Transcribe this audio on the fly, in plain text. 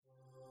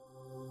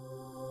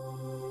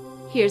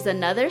Here's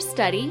another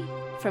study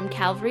from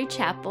Calvary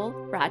Chapel,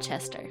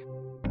 Rochester.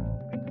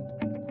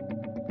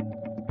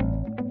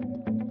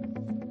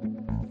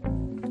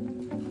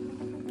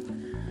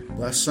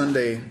 Last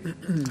Sunday,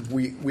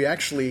 we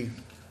actually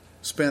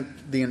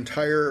spent the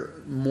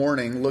entire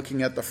morning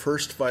looking at the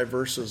first 5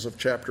 verses of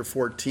chapter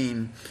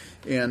 14.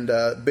 And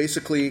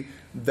basically,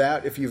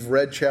 that, if you've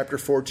read chapter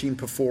 14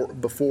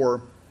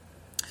 before,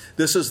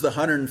 this is the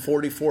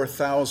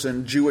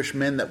 144,000 Jewish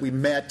men that we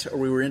met or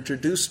we were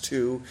introduced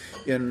to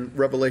in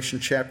Revelation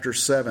chapter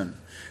 7.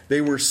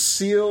 They were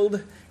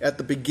sealed at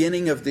the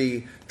beginning of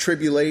the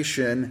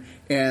tribulation,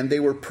 and they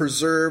were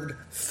preserved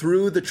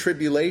through the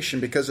tribulation,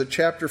 because at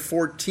chapter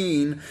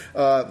 14,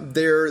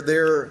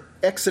 they're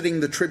exiting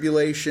the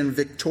tribulation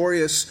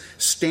victorious,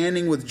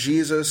 standing with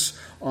Jesus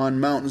on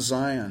Mount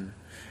Zion.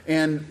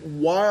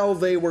 And while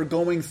they were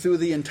going through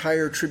the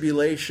entire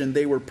tribulation,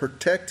 they were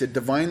protected,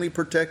 divinely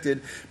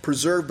protected,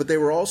 preserved, but they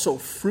were also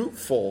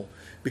fruitful,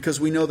 because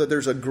we know that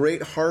there's a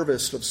great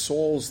harvest of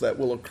souls that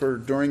will occur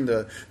during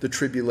the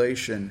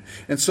tribulation.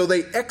 And so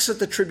they exit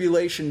the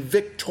tribulation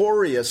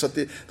victorious at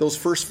those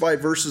first 5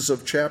 verses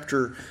of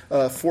chapter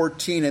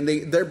 14.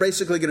 And they're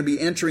basically going to be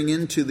entering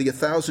into the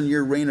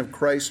 1,000-year reign of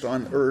Christ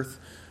on earth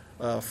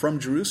from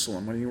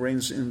Jerusalem, when he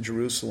reigns in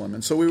Jerusalem.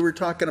 And so we were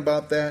talking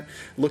about that,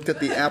 looked at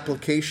the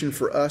application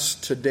for us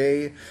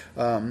today.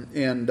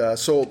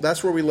 So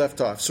that's where we left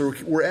off. So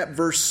we're at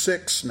verse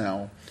 6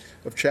 now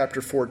of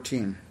chapter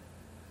 14.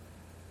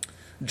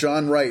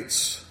 John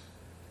writes,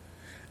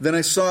 "Then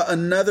I saw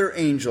another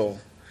angel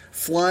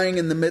flying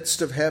in the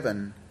midst of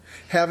heaven,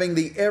 having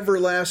the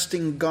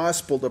everlasting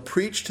gospel to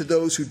preach to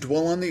those who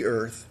dwell on the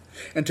earth,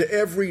 and to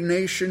every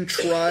nation,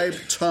 tribe,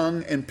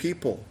 tongue, and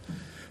people,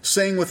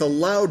 saying with a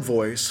loud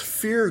voice,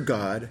 'Fear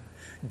God,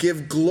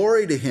 give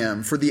glory to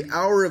him, for the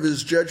hour of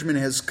his judgment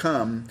has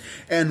come,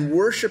 and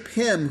worship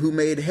him who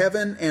made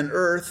heaven and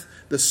earth,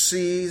 the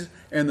seas,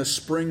 and the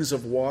springs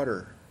of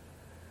water.'"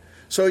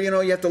 So, you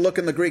have to look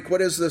in the Greek.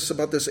 What is this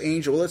about this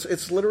angel? Well,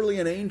 it's literally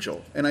an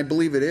angel, and I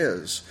believe it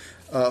is,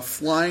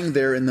 flying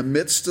there in the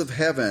midst of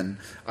heaven.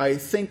 I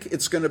think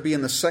it's going to be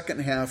in the second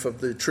half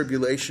of the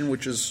tribulation,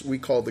 which is we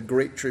call the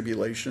Great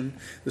Tribulation,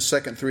 the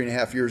second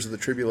 3.5 years of the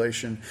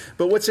tribulation.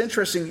 But what's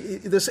interesting,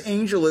 this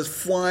angel is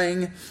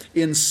flying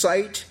in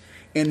sight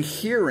and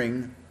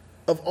hearing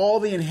of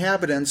all the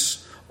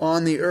inhabitants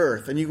on the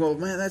earth. And you go,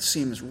 man, that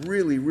seems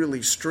really,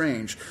 really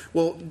strange.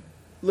 Well,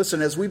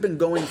 listen, as we've been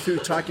going through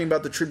talking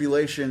about the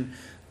tribulation,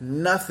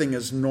 nothing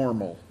is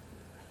normal.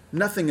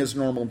 Nothing is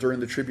normal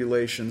during the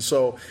tribulation.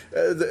 So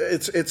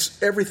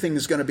it's everything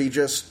is going to be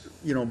just,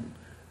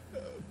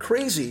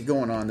 crazy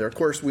going on there. Of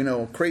course, we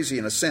know crazy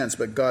in a sense,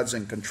 but God's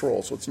in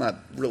control, so it's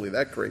not really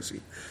that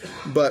crazy.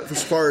 But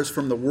as far as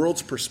from the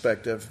world's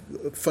perspective,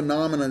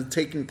 phenomena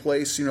taking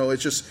place,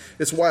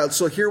 it's wild.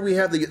 So here we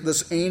have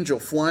this angel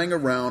flying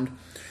around,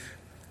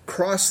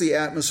 across the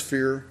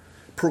atmosphere,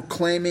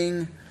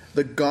 proclaiming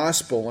the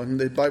gospel.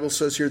 And the Bible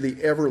says here,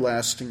 the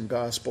everlasting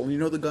gospel.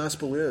 And the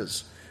gospel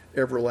is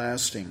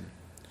everlasting.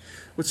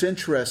 What's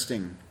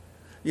interesting,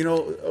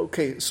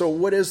 so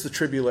what is the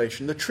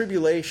tribulation? The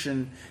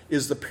tribulation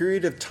is the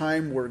period of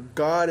time where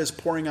God is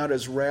pouring out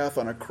his wrath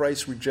on a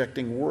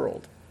Christ-rejecting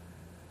world.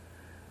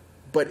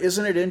 But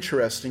isn't it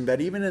interesting that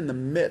even in the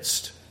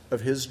midst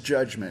of his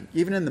judgment,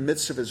 even in the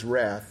midst of his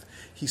wrath,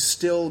 he's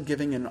still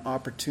giving an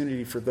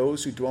opportunity for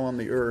those who dwell on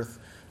the earth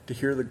to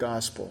hear the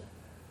gospel,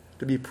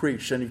 to be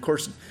preached. And of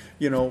course,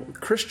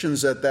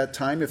 Christians at that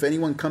time, if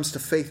anyone comes to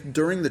faith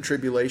during the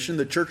tribulation,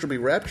 the church will be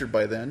raptured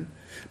by then.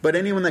 But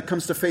anyone that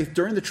comes to faith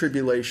during the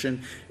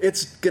tribulation,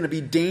 it's going to be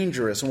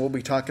dangerous, and we'll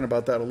be talking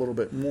about that a little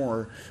bit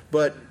more.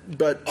 But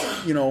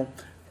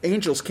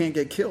angels can't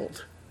get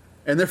killed,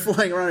 and they're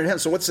flying around in heaven.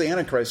 So what's the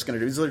Antichrist going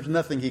to do? There's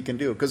nothing he can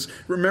do. Because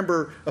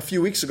remember, a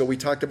few weeks ago we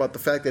talked about the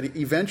fact that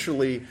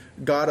eventually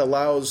God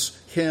allows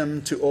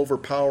him to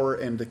overpower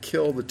and to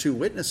kill the 2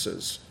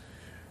 witnesses.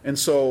 And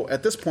so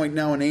at this point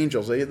now in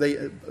angels,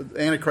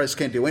 Antichrist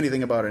can't do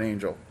anything about an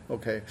angel.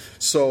 Okay,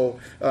 so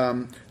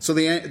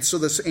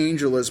this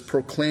angel is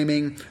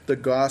proclaiming the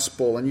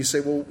gospel, and you say,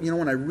 well,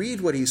 when I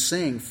read what he's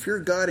saying, fear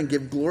God and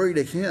give glory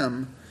to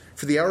him,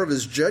 for the hour of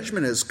his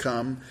judgment has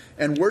come,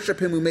 and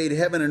worship him who made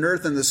heaven and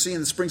earth and the sea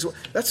and the springs.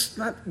 That's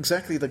not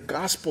exactly the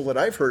gospel that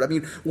I've heard. I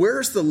mean,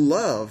 where's the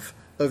love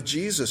of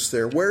Jesus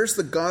there? Where's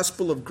the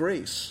gospel of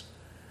grace?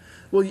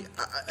 Well,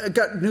 I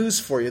got news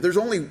for you. There's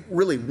only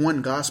really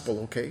one gospel,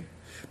 okay?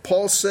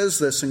 Paul says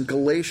this in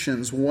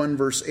Galatians 1,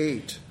 verse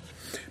 8.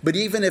 "But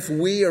even if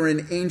we or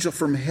an angel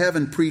from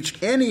heaven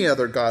preach any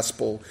other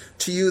gospel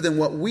to you than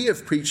what we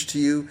have preached to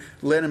you,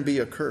 let him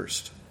be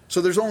accursed." So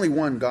there's only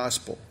one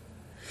gospel.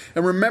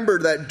 And remember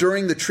that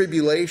during the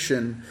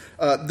tribulation,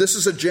 this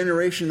is a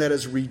generation that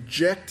has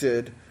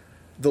rejected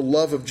the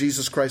love of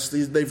Jesus Christ.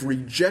 They've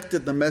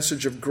rejected the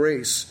message of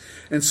grace.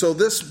 And so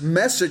this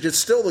message is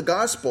still the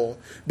gospel,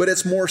 but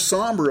it's more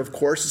somber, of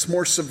course. It's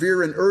more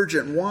severe and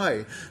urgent.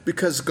 Why?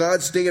 Because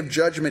God's day of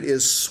judgment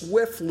is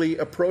swiftly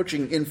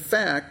approaching. In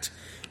fact,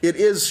 it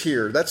is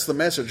here. That's the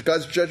message.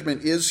 God's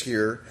judgment is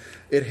here.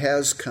 It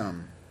has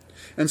come.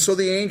 And so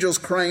the angel's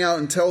crying out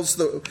and tells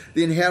the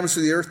inhabitants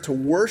of the earth to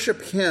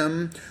worship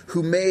him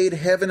who made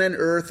heaven and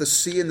earth, the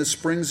sea, and the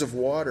springs of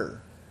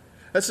water.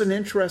 That's an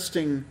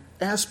interesting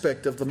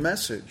aspect of the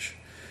message.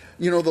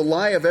 The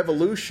lie of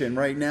evolution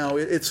right now,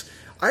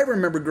 I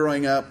remember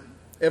growing up,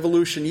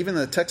 evolution, even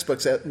in the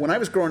textbooks, when I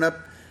was growing up,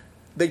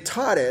 they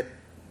taught it,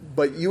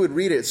 but you would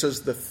read it, it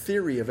says the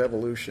theory of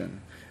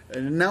evolution.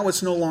 And now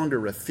it's no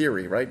longer a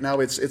theory, right? Now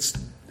it's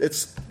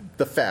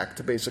the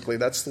fact, basically.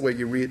 That's the way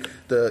you read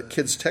the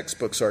kids'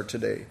 textbooks are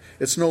today.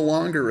 It's no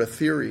longer a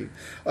theory.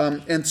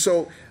 And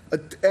so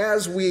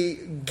as we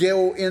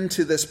go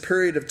into this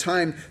period of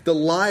time, the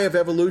lie of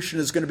evolution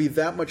is going to be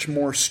that much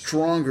more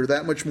stronger,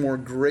 that much more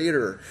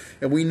greater.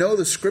 And we know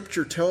the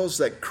Scripture tells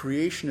that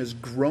creation is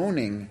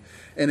groaning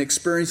and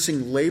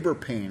experiencing labor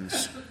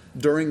pains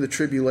during the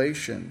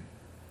tribulation.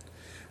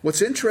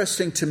 What's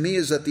interesting to me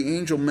is that the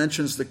angel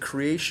mentions the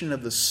creation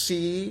of the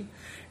sea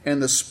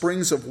and the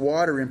springs of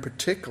water in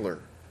particular.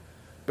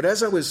 But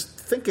as I was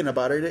thinking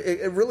about it,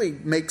 it really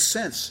makes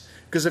sense.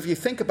 Because if you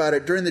think about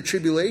it, during the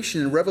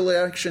tribulation, in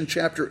Revelation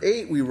chapter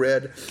 8, we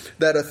read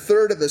that a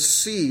third of the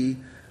sea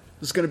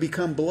is going to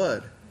become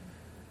blood.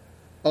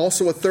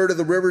 Also, a third of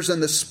the rivers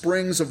and the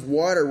springs of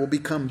water will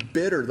become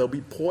bitter. They'll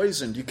be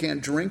poisoned. You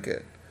can't drink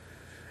it.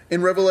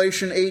 In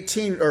Revelation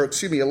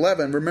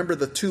 11, remember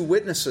the two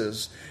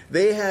witnesses.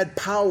 They had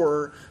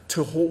power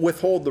to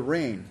withhold the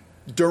rain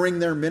during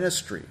their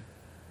ministry,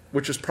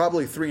 which is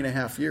probably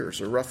 3.5 years,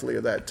 or roughly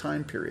of that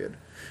time period.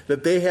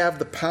 That they have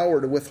the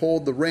power to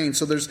withhold the rain.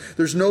 So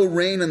there's no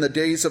rain in the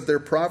days of their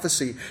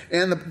prophecy.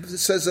 And it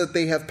says that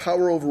they have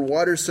power over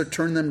waters to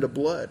turn them to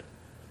blood.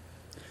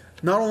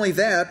 Not only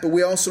that, but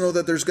we also know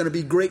that there's going to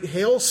be great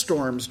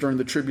hailstorms during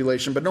the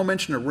tribulation, but no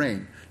mention of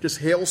rain, just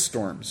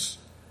hailstorms.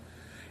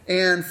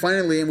 And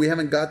finally, and we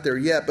haven't got there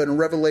yet, but in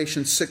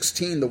Revelation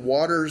 16, the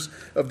waters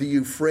of the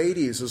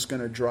Euphrates is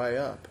going to dry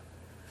up.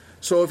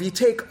 So if you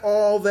take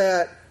all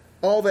that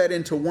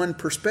into one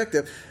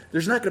perspective,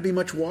 there's not going to be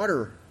much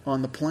water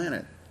on the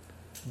planet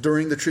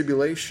during the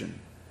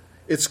tribulation.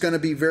 It's going to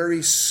be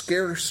very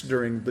scarce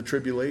during the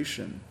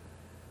tribulation.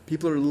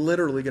 People are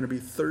literally going to be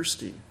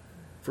thirsty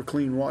for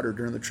clean water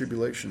during the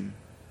tribulation.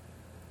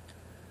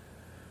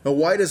 Now,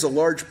 why does a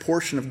large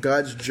portion of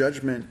God's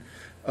judgment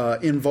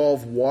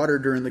involve water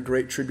during the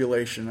Great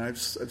Tribulation? I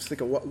was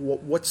thinking,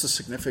 what's the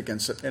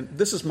significance? And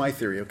this is my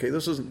theory, okay?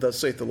 This isn't thus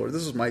saith the Lord.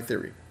 This is my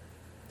theory.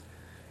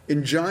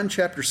 In John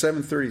chapter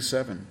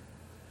 7:37,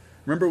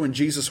 remember when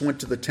Jesus went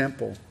to the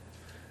temple?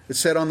 It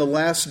said, on the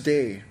last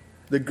day,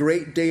 the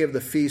great day of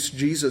the feast,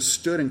 Jesus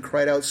stood and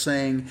cried out,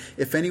 saying,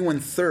 if anyone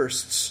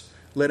thirsts,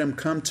 let him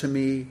come to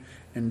me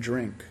and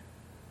drink.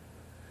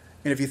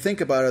 And if you think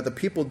about it, the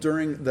people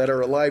that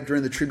are alive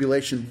during the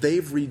tribulation,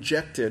 they've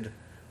rejected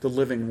the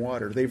living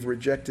water. They've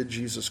rejected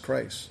Jesus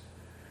Christ.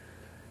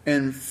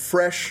 And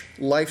fresh,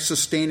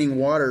 life-sustaining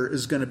water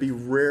is going to be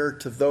rare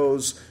to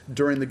those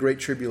during the Great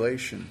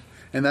Tribulation.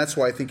 And that's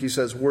why I think he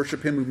says,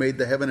 worship him who made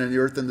the heaven and the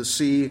earth and the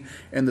sea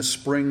and the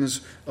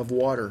springs of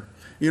water.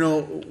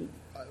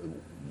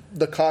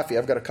 The coffee,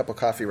 I've got a cup of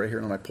coffee right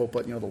here on my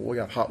pulpit. We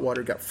got hot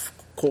water, got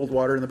cold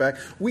water in the back.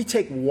 We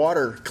take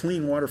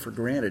clean water for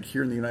granted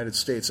here in the United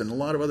States, and a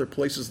lot of other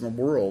places in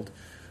the world.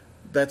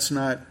 It's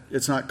not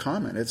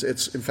common. It's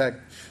in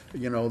fact,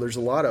 there's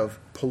a lot of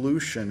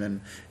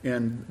pollution,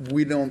 and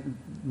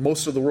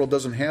most of the world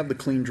doesn't have the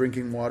clean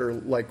drinking water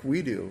like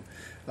we do.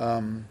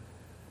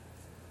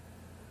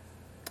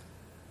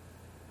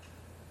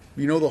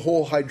 The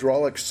whole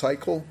hydraulic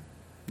cycle,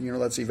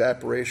 that's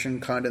evaporation,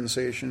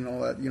 condensation,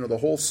 all that, the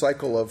whole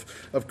cycle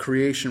of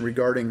creation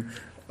regarding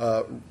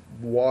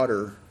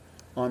water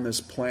on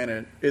this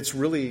planet, it's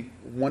really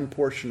one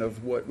portion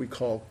of what we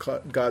call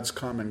God's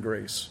common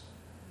grace.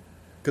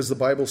 Because the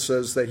Bible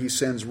says that he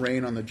sends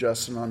rain on the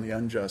just and on the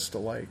unjust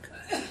alike.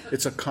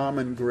 It's a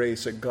common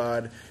grace that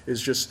God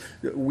is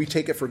we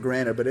take it for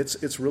granted, but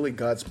it's really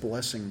God's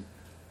blessing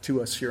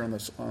to us here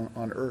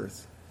on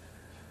earth.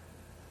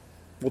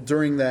 Well,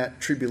 during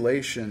that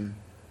tribulation,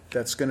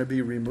 that's going to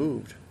be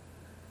removed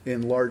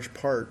in large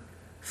part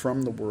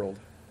from the world.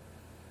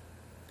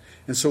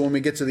 And so when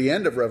we get to the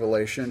end of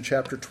Revelation,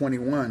 chapter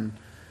 21,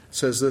 it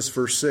says this,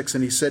 verse 6,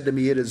 and he said to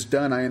me, it is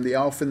done. I am the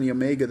Alpha and the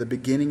Omega, the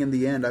beginning and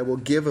the end. I will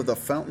give of the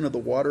fountain of the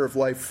water of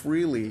life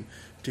freely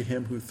to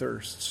him who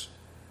thirsts.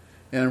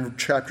 And in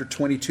chapter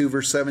 22,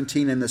 verse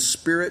 17, and the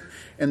Spirit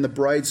and the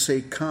bride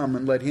say, come,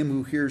 and let him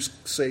who hears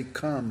say,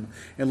 come,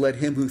 and let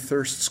him who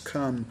thirsts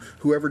come.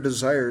 Whoever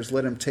desires,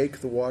 let him take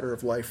the water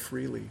of life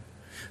freely.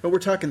 Now, we're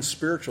talking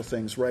spiritual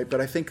things, right?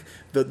 But I think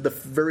the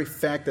very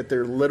fact that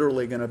they're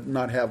literally going to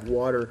not have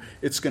water,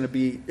 it's going to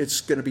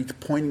be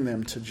pointing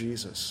them to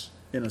Jesus,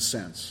 in a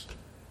sense.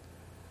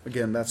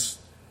 Again, that's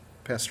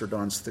Pastor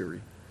Don's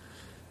theory.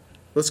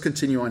 Let's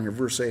continue on here,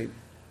 verse 8.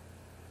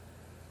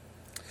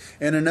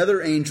 And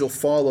another angel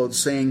followed,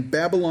 saying,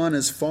 Babylon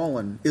is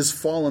fallen,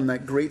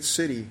 that great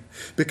city,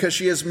 because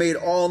she has made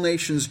all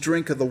nations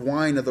drink of the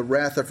wine of the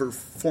wrath of her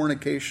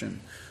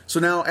fornication. So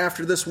now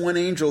after this one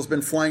angel has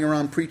been flying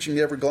around preaching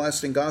the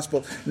everlasting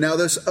gospel, now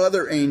this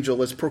other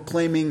angel is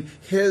proclaiming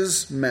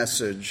his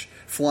message,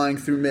 flying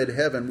through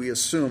mid-heaven, we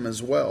assume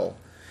as well.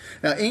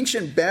 Now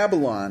ancient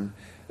Babylon,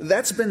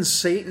 that's been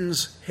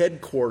Satan's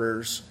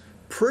headquarters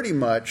pretty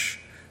much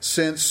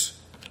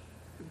since,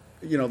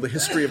 the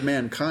history of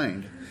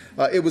mankind.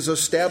 It was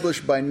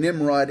established by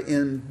Nimrod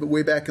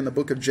way back in the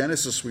book of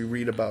Genesis. We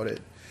read about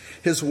it.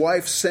 His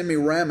wife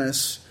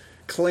Semiramis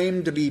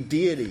claimed to be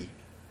deity.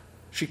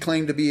 She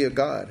claimed to be a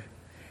god.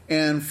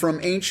 And from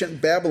ancient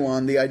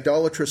Babylon, the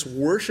idolatrous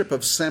worship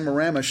of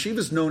Semiramis, she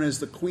was known as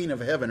the Queen of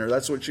Heaven, or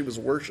that's what she was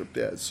worshipped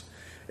as.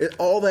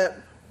 All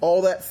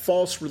that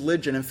false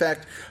religion. In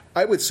fact,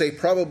 I would say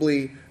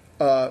probably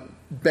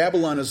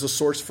Babylon is the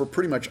source for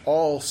pretty much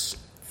all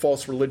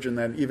false religion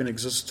that even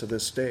exists to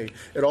this day.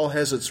 It all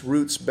has its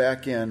roots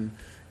back in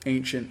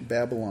ancient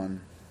Babylon.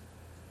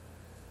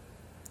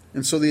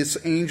 And so this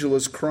angel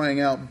is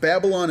crying out,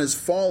 Babylon is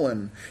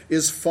fallen.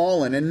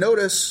 And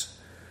notice,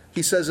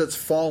 he says it's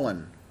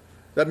fallen.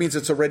 That means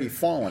it's already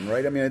fallen,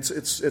 right? I mean,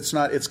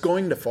 it's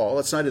going to fall.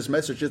 It's not his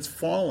message. It's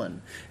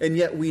fallen. And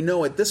yet we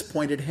know at this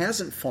point it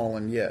hasn't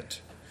fallen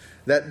yet.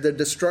 That the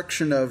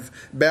destruction of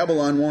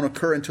Babylon won't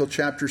occur until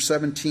chapter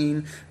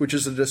 17, which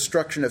is the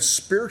destruction of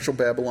spiritual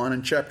Babylon,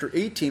 and chapter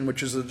 18,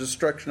 which is the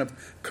destruction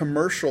of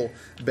commercial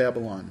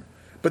Babylon.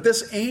 But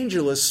this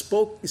angel is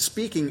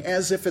speaking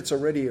as if it's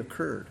already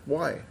occurred.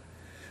 Why?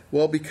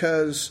 Well,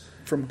 because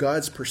from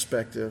God's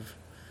perspective,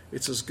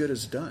 it's as good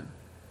as done.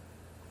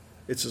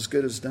 It's as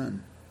good as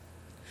done.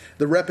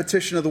 The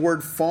repetition of the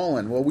word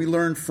fallen. Well, we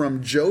learned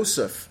from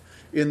Joseph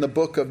in the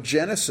book of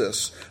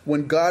Genesis.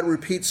 When God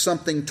repeats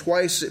something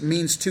twice, it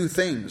means two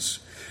things.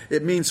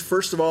 It means,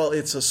 first of all,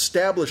 it's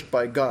established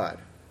by God.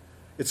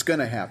 It's going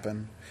to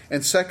happen.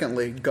 And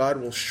secondly,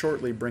 God will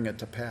shortly bring it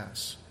to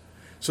pass.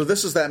 So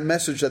this is that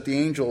message that the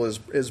angel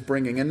is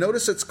bringing. And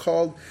notice it's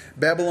called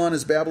Babylon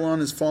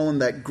is fallen,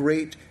 that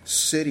great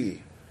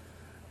city.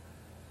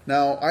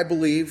 Now, I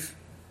believe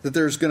that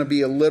there's going to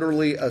be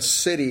literally a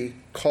city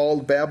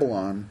called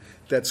Babylon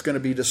that's going to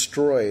be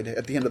destroyed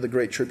at the end of the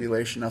Great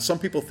Tribulation. Now, some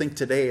people think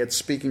today it's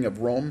speaking of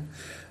Rome.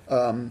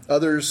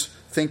 Others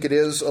think it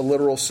is a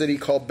literal city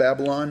called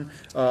Babylon,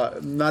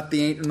 not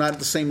the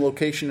same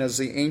location as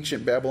the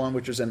ancient Babylon,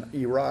 which is in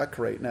Iraq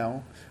right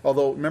now.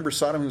 Although, remember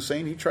Saddam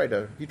Hussein? He tried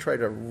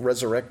to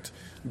resurrect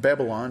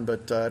Babylon,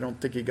 but I don't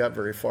think he got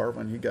very far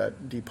when he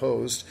got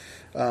deposed.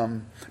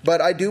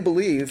 But I do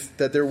believe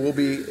that there will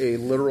be a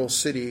literal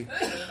city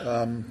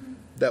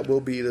that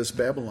will be this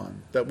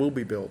Babylon, that will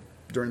be built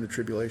during the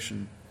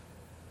tribulation.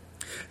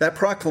 That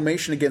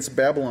proclamation against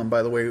Babylon,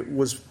 by the way,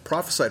 was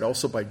prophesied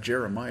also by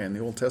Jeremiah in the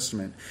Old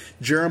Testament.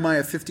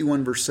 Jeremiah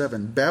 51 verse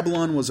 7,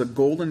 Babylon was a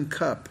golden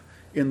cup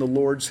in the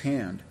Lord's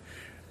hand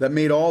that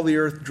made all the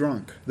earth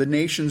drunk. The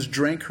nations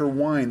drank her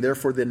wine,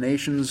 therefore the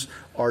nations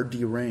are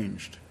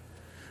deranged.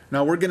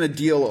 Now we're going to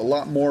deal a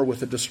lot more with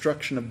the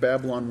destruction of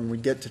Babylon when we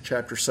get to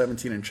chapter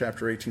 17 and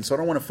chapter 18, so I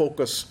don't want to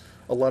focus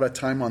a lot of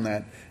time on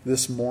that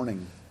this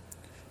morning.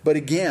 But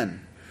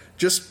again,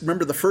 just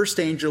remember the first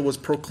angel was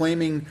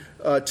proclaiming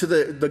to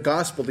the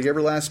gospel, the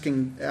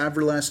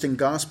everlasting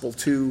gospel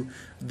to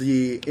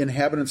the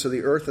inhabitants of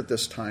the earth at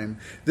this time.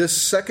 This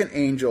second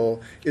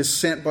angel is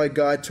sent by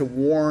God to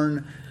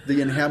warn the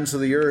inhabitants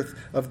of the earth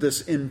of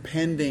this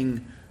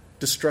impending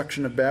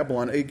destruction of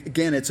Babylon.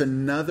 Again, it's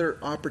another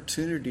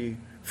opportunity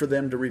for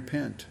them to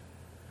repent.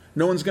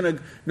 No one's going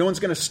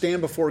to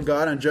stand before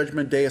God on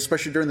Judgment Day,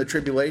 especially during the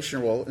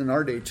tribulation, well, in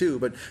our day too,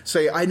 but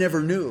say, I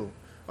never knew.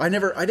 I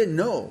didn't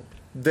know.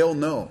 They'll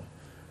know.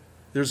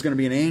 There's going to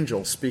be an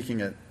angel speaking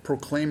it,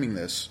 proclaiming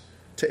this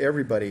to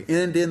everybody,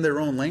 and in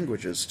their own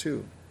languages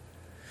too.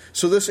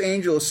 So this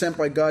angel is sent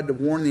by God to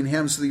warn the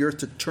inhabitants of the earth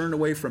to turn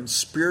away from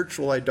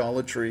spiritual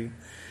idolatry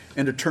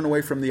and to turn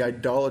away from the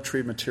idolatry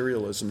of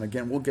materialism.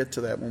 Again, we'll get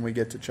to that when we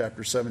get to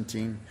chapter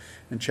 17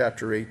 and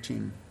chapter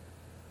 18.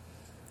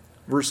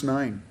 Verse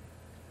 9.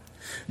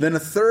 Then a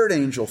third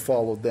angel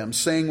followed them,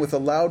 saying with a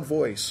loud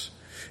voice,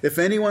 if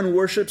anyone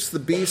worships the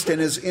beast and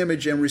his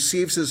image and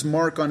receives his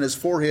mark on his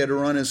forehead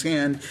or on his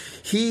hand,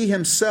 he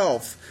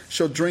himself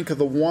shall drink of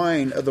the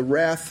wine of the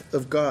wrath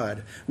of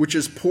God, which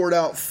is poured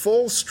out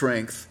full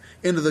strength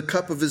into the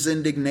cup of his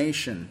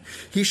indignation.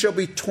 He shall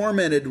be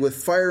tormented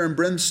with fire and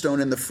brimstone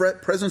in the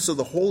presence of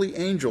the holy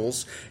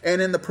angels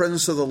and in the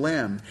presence of the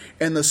Lamb.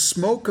 And the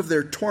smoke of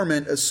their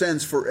torment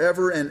ascends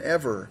forever and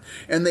ever.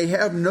 And they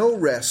have no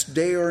rest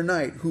day or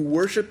night who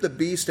worship the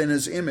beast and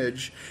his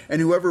image, and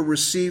whoever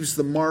receives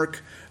the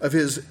mark of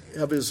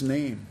his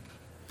name.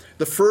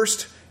 The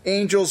first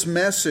angel's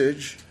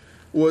message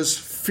was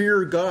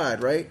fear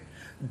God, right?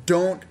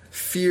 Don't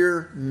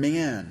fear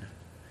man.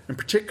 In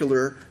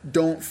particular,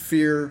 don't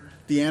fear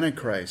the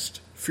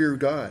Antichrist. Fear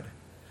God.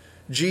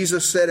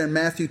 Jesus said in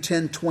Matthew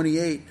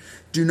 10:28,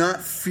 do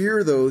not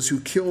fear those who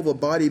kill the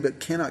body but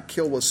cannot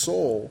kill the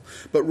soul,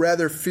 but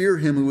rather fear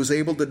him who is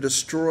able to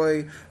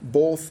destroy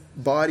both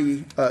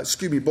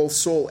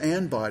soul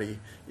and body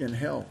in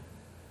hell.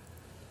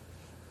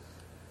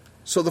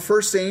 So the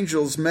first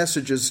angel's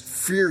message is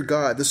fear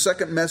God. The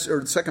second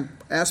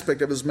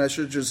aspect of his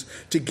message is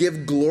to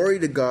give glory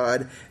to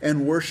God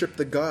and worship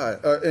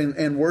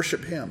and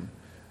worship him,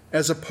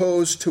 as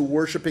opposed to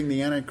worshiping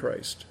the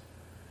Antichrist.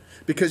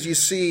 Because you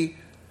see,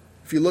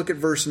 if you look at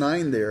verse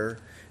 9 there,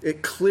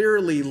 it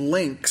clearly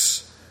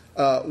links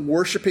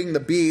worshiping the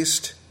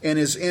beast and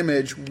his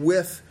image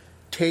with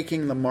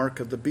taking the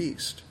mark of the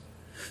beast.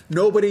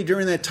 Nobody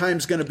during that time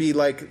is going to be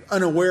like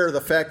unaware of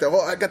the fact that,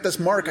 I got this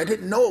mark. I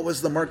didn't know it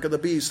was the mark of the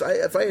beast.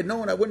 If I had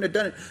known, I wouldn't have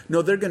done it.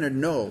 No, they're going to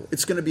know.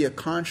 It's going to be a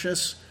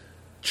conscious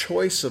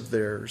choice of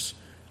theirs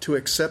to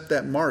accept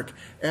that mark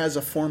as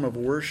a form of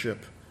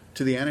worship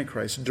to the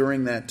Antichrist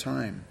during that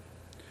time.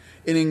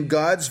 And in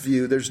God's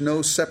view, there's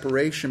no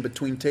separation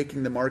between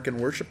taking the mark and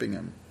worshiping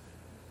him.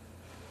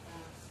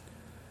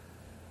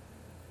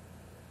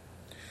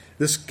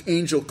 This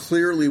angel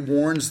clearly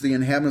warns the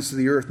inhabitants of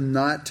the earth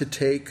not to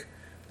take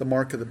the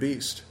mark of the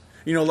beast.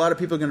 A lot of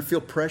people are going to feel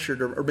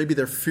pressured, or maybe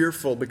they're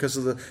fearful because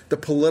of the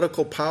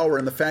political power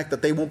and the fact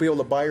that they won't be able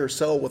to buy or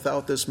sell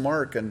without this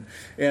mark. And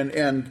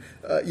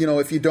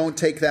if you don't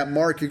take that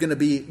mark, you're going to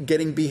be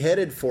getting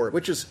beheaded for it,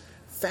 which is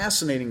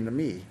fascinating to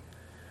me.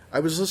 I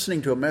was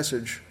listening to a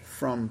message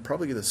from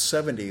probably the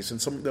 70s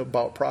and something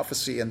about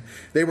prophecy, and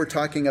they were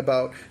talking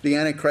about the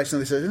Antichrist, and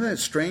they said, isn't it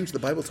strange the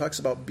Bible talks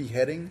about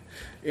beheading?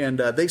 And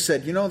they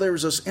said, there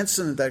was this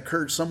incident that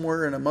occurred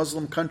somewhere in a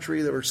Muslim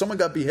country where someone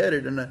got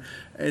beheaded, and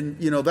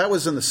that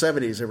was in the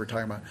 70s they were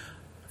talking about.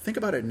 Think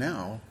about it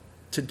now.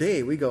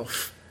 Today we go,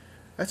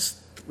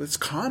 it's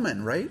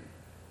common, right?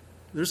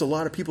 There's a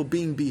lot of people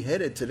being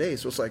beheaded today,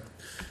 so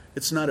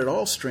it's not at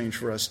all strange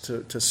for us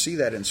to see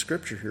that in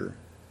Scripture here.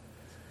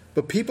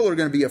 But people are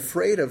going to be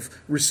afraid of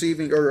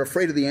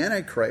afraid of the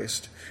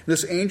Antichrist.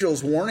 This angel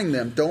is warning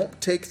them,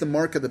 don't take the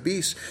mark of the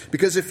beast,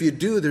 because if you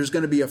do, there's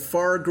going to be a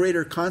far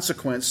greater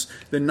consequence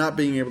than not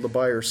being able to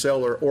buy or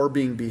sell or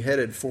being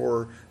beheaded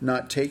for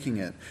not taking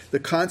it. The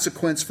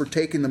consequence for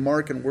taking the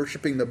mark and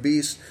worshiping the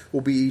beast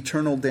will be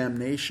eternal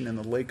damnation in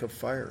the lake of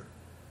fire.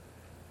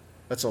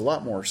 That's a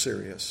lot more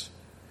serious.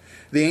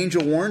 The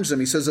angel warns them.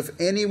 He says, if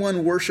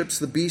anyone worships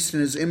the beast in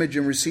his image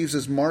and receives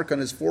his mark on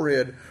his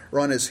forehead or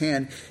on his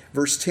hand,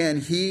 verse 10,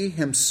 he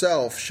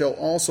himself shall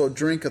also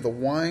drink of the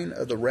wine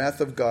of the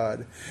wrath of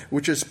God,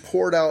 which is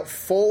poured out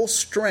full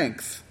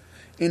strength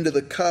into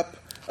the cup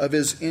of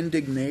his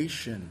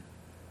indignation.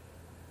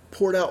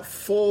 Poured out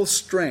full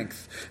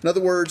strength. In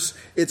other words,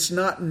 it's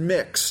not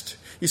mixed.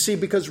 You see,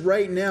 because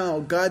right now,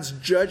 God's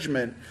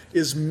judgment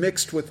is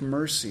mixed with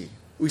mercy.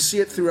 We see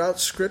it throughout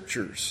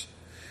Scriptures.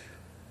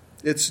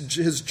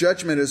 His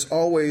judgment is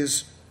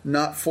always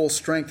not full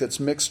strength.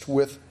 It's mixed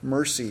with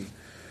mercy.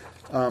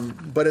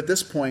 But at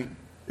this point,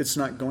 it's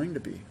not going to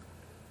be.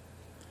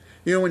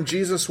 When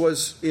Jesus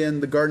was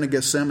in the Garden of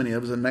Gethsemane,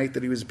 it was the night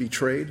that he was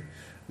betrayed,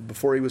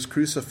 before he was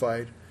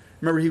crucified.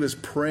 Remember, he was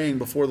praying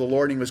before the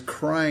Lord, and he was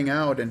crying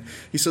out, and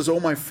he says, "Oh,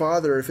 my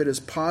Father, if it is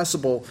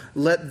possible,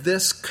 let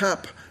this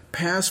cup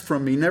pass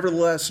from me.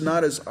 Nevertheless,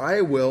 not as I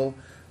will,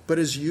 but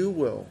as you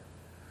will."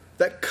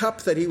 That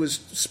cup that he was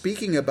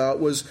speaking about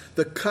was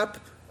the cup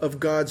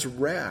of God's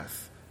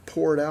wrath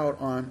poured out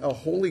on a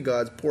holy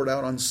God, poured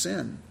out on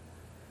sin.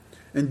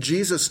 And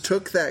Jesus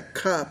took that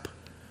cup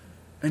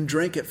and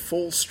drank it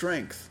full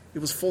strength. It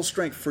was full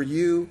strength for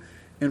you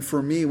and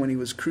for me when he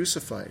was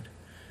crucified.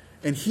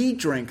 And he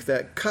drank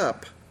that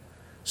cup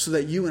so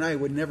that you and I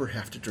would never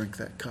have to drink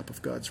that cup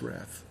of God's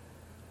wrath.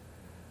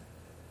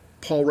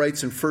 Paul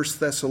writes in 1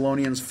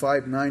 Thessalonians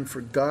 5:9, "For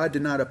God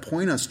did not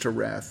appoint us to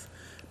wrath,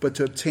 but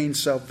to obtain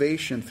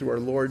salvation through our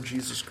Lord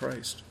Jesus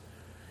Christ."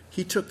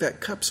 He took that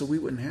cup so we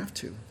wouldn't have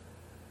to.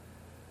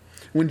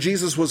 When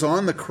Jesus was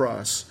on the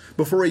cross,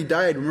 before he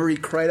died, remember he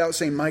cried out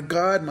saying, my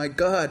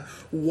God,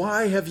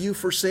 why have you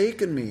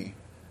forsaken me?"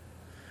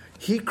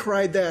 He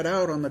cried that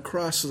out on the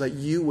cross so that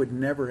you would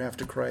never have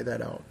to cry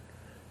that out,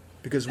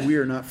 because we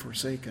are not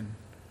forsaken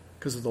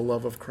because of the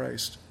love of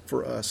Christ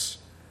for us.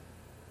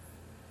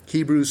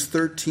 Hebrews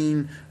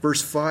 13,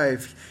 verse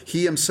 5,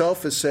 he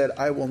himself has said,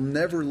 "I will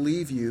never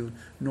leave you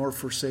nor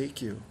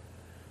forsake you."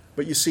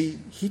 But you see,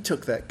 he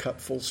took that cup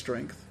full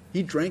strength.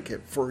 He drank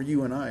it for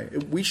you and I.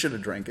 We should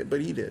have drank it, but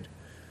he did.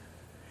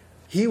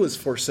 He was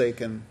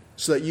forsaken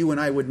so that you and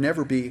I would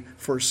never be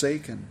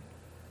forsaken.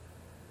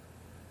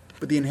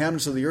 But the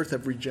inhabitants of the earth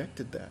have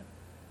rejected that.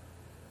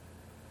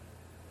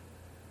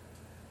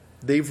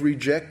 They've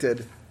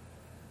rejected.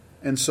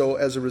 And so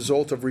as a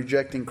result of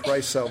rejecting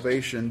Christ's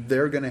salvation,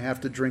 they're going to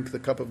have to drink the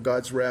cup of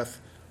God's wrath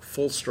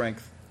full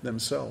strength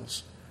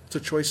themselves. It's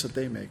a choice that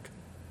they make.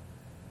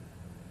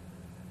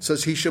 It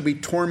says, he shall be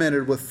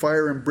tormented with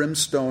fire and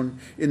brimstone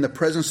in the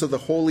presence of the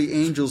holy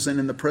angels and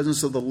in the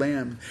presence of the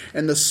Lamb.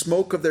 And the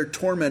smoke of their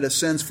torment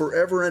ascends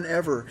forever and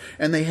ever.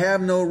 And they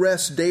have no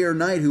rest day or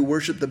night who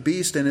worship the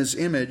beast and his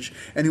image,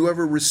 and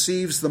whoever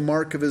receives the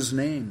mark of his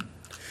name.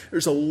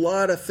 There's a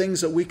lot of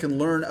things that we can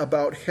learn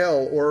about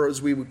hell, or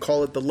as we would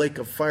call it, the lake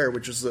of fire,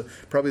 which is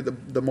probably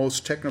the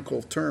most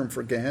technical term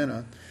for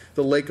Gehenna,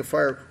 the lake of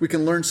fire. We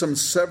can learn some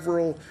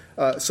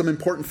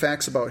important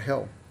facts about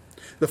hell.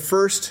 The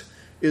first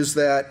is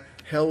that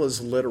hell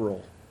is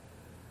literal.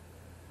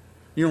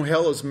 You know,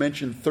 hell is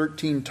mentioned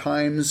 13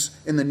 times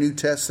in the New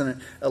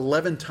Testament.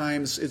 11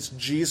 times it's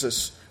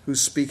Jesus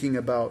who's speaking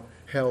about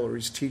hell, or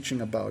he's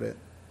teaching about it.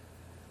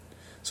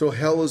 So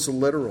hell is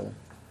literal.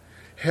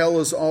 Hell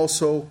is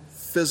also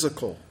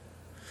physical.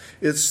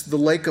 It's the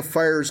lake of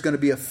fire is going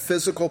to be a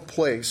physical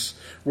place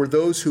where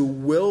those who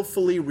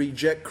willfully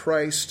reject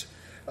Christ,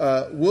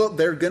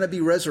 they're going to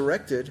be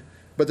resurrected,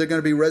 but they're going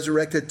to be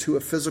resurrected to a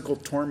physical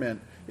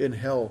torment in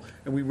hell.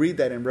 And we read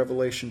that in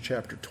Revelation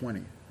chapter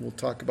 20. We'll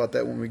talk about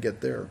that when we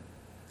get there.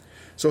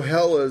 So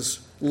hell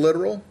is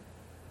literal,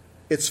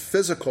 it's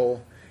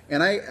physical,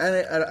 and I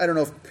don't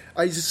know if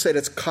I just said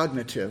it's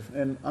cognitive,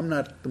 and I'm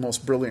not the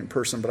most brilliant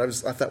person, but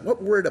I thought,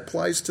 what word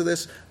applies to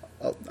this?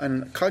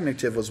 And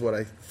cognitive was what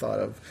I thought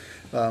of.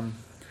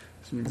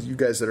 You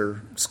guys that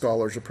are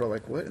scholars are probably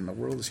like, what in the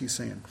world is he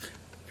saying?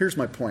 Here's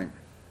my point.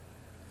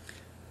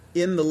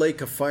 In the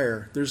lake of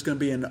fire, there's going to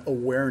be an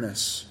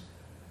awareness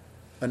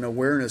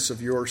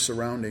of your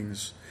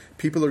surroundings.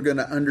 People are going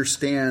to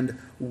understand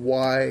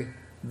why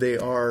they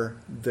are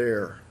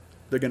there.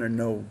 They're going to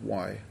know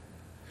why.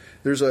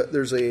 There's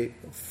a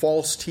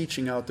false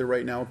teaching out there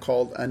right now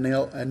called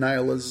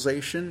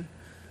annihilation.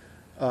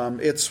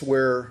 It's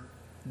where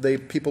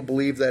people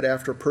believe that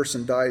after a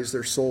person dies,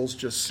 their souls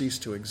just cease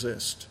to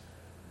exist.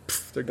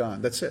 Pff, they're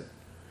gone. That's it.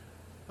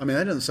 I mean,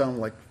 that doesn't sound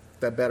like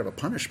that bad of a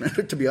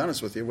punishment, to be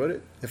honest with you, would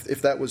it?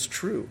 If that was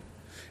true.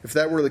 If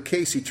that were the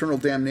case, eternal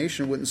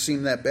damnation wouldn't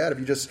seem that bad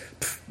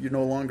if you're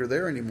no longer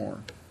there anymore.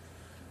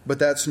 But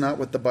that's not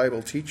what the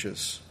Bible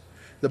teaches.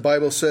 The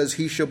Bible says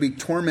he shall be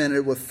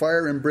tormented with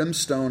fire and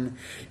brimstone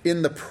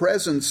in the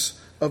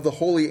presence of the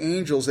holy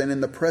angels and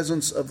in the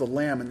presence of the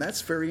Lamb. And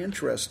that's very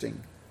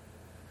interesting.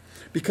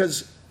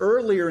 Because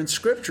earlier in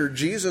Scripture,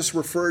 Jesus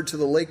referred to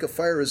the lake of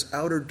fire as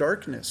outer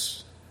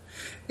darkness.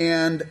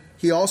 And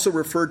he also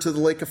referred to the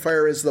lake of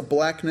fire as the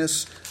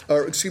blackness,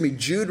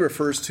 Jude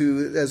refers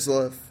to as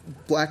the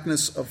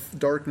blackness of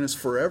darkness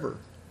forever.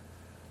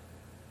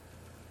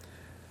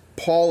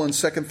 Paul in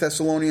 2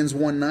 Thessalonians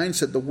 1:9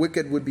 said the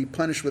wicked would be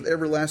punished with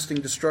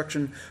everlasting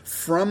destruction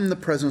from the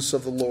presence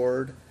of the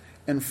Lord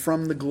and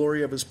from the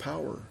glory of his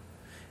power.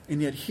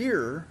 And yet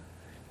here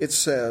it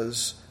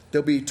says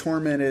they'll be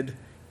tormented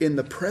in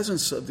the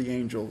presence of the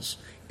angels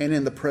and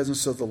in the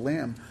presence of the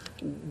Lamb.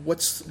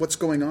 What's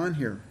going on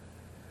here?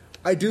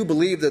 I do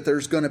believe that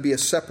there's going to be a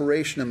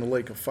separation in the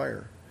lake of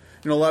fire.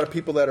 You know, a lot of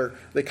people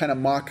they kind of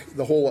mock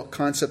the whole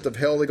concept of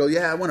hell. They go,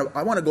 yeah, I want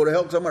to go to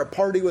hell because I'm going to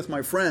party with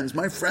my friends.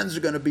 My friends are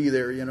going to be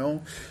there, you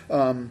know.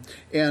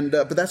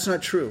 But that's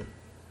not true.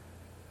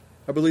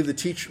 I believe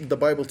the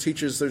Bible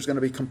teaches there's going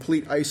to be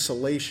complete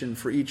isolation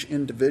for each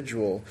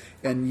individual.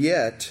 And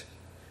yet,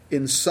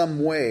 in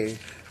some way,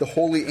 the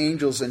holy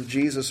angels and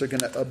Jesus are going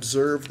to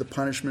observe the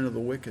punishment of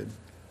the wicked.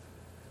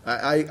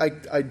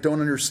 I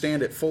don't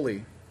understand it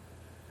fully.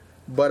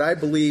 But I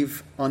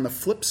believe on the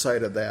flip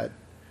side of that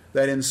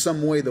in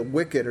some way the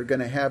wicked are going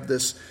to have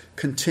this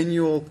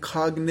continual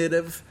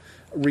cognitive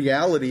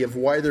reality of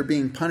why they're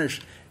being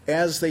punished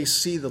as they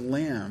see the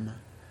Lamb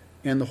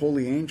and the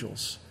holy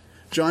angels.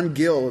 John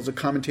Gill is a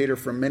commentator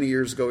from many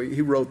years ago.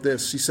 He wrote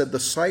this. He said, the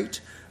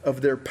sight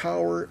of their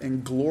power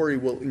and glory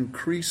will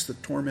increase the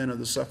torment of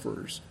the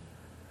sufferers.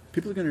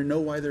 People are going to know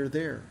why they're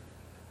there.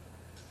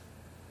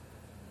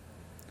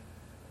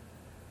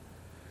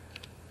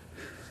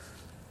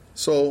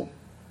 So,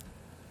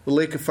 the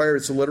lake of fire,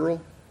 it's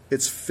literal,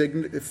 it's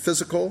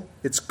physical,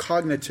 it's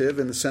cognitive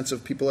in the sense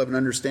of people have an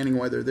understanding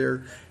why they're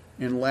there.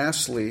 And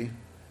lastly,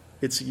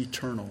 it's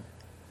eternal.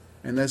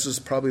 And this is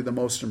probably the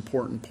most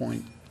important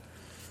point.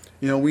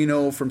 You know, we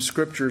know from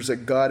scriptures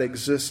that God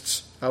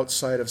exists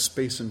outside of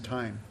space and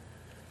time.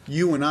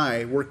 You and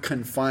I, we're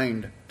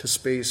confined to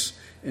space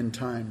and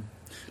time.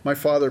 My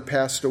father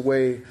passed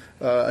away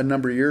a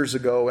number of years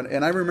ago,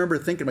 and I remember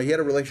thinking, he had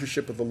a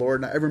relationship with the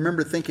Lord, and I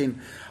remember thinking,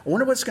 I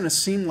wonder what it's going to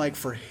seem like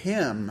for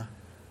him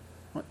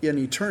in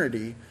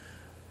eternity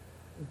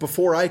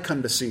before I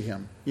come to see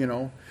him, you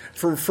know.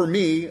 For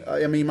me,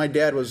 I mean, my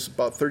dad was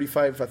about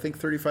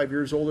 35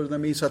 years older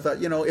than me, so I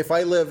thought, you know, if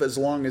I live as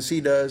long as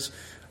he does,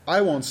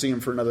 I won't see him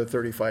for another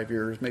 35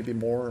 years, maybe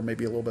more or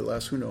maybe a little bit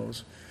less, who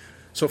knows.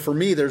 So for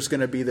me, there's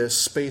going to be this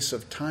space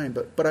of time,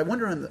 but I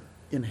wonder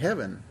in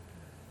heaven,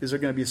 is there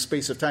going to be a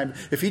space of time?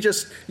 If he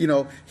just, you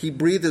know, he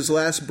breathed his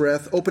last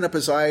breath, opened up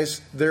his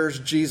eyes, there's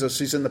Jesus.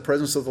 He's in the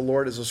presence of the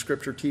Lord as the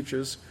scripture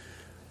teaches.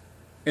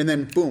 And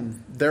then,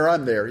 boom, there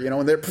I'm there, you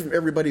know, and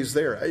everybody's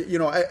there. You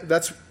know,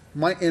 that's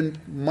in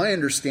my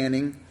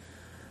understanding.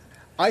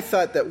 I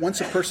thought that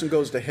once a person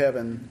goes to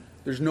heaven,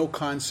 there's no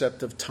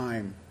concept of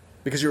time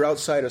because you're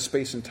outside of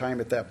space and time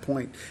at that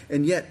point.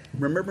 And yet,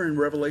 remember in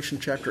Revelation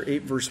chapter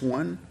 8, verse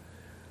 1,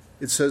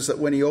 it says that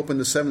when he opened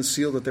the seventh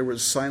seal, that there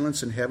was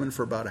silence in heaven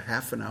for about a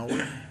half an hour.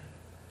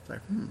 It's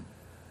like,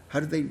 how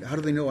do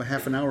they know a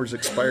half an hour is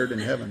expired in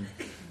heaven?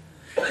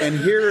 And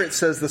here it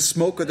says the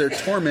smoke of their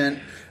torment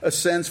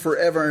ascends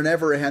forever and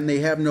ever, and they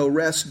have no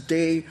rest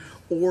day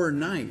or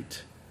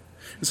night.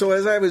 So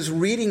as I was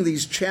reading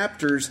these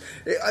chapters,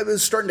 I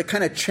was starting to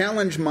kind of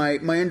challenge my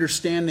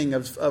understanding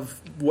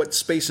of what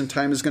space and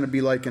time is going to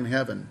be like in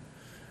heaven.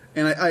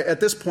 And I at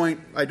this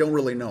point, I don't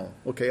really know.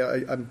 Okay,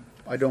 I'm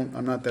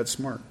not that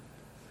smart.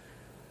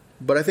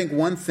 But I think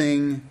one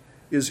thing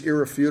is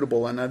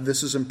irrefutable, and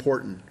this is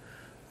important.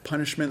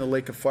 Punishment in the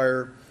lake of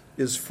fire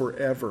is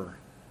forever.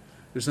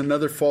 There's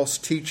another false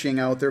teaching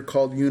out there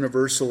called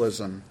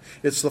universalism.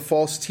 It's the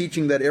false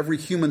teaching that every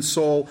human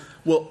soul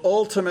will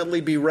ultimately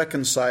be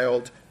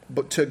reconciled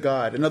to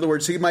God. In other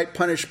words, he might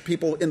punish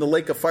people in the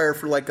lake of fire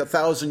for like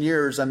 1,000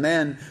 years, and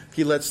then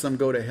he lets them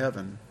go to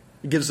heaven.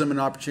 He gives them an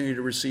opportunity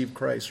to receive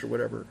Christ or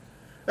whatever.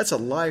 That's a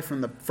lie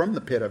from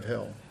the pit of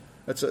hell.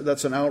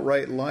 That's an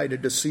outright lie to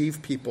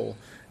deceive people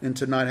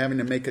into not having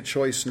to make a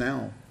choice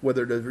now,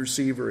 whether to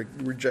receive or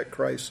reject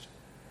Christ.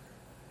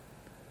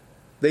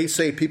 They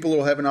say people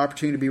will have an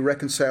opportunity to be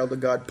reconciled to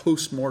God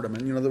post-mortem,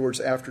 and in other words,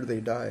 after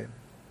they die.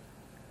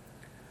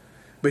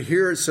 But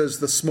here it says,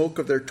 the smoke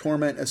of their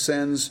torment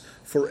ascends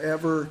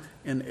forever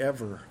and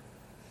ever.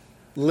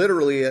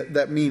 Literally,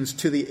 that means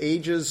to the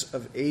ages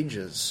of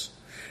ages.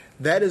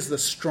 That is the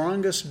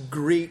strongest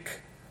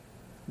Greek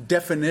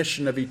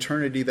definition of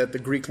eternity that the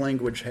Greek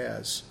language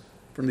has,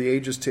 from the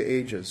ages to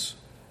ages.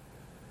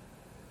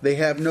 They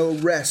have no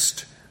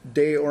rest,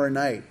 day or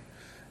night.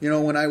 You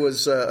know, when I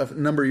was a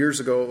number of years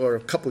ago, or a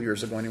couple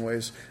years ago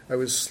anyways, I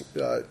was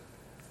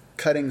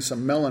cutting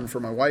some melon for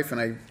my wife,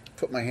 and I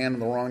put my hand on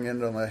the wrong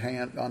end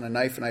on a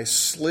knife, and I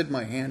slid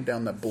my hand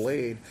down the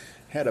blade.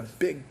 Had a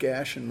big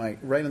gash in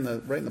right in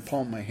the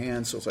palm of my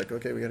hand. So it's like,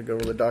 okay, we got to go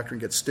to the doctor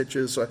and get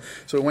stitches. So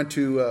I went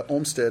to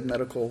Olmsted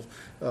Medical,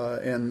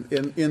 and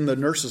in the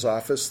nurse's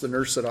office, the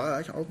nurse said,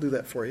 I'll do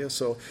that for you.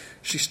 So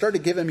she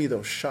started giving me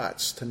those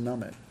shots to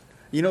numb it.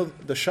 You know,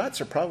 the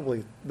shots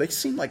are they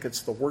seem like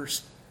it's the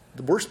worst.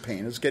 The worst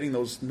pain is getting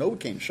those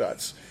Novocaine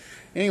shots.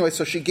 Anyway,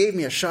 so she gave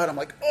me a shot. I'm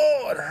like,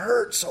 oh, it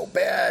hurt so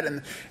bad.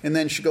 And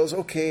then she goes,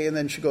 okay. And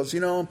then she goes, you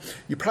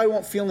probably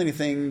won't feel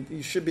anything.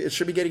 It should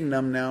be getting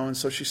numb now. And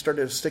so she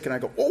started sticking. I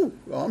go, oh,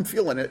 well, I'm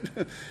feeling it.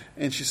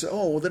 And she said,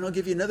 oh, well, then I'll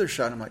give you another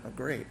shot. I'm like, oh,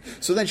 great.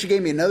 So then she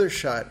gave me another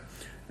shot.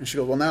 And she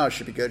goes, well, now it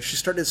should be good. She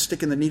started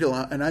sticking the needle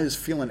out, and I was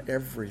feeling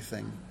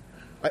everything.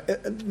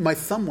 My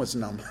thumb was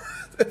numb.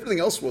 Everything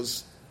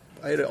else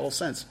I had it all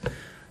sense.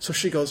 So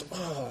she goes,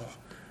 oh.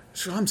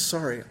 So I'm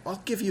sorry,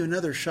 I'll give you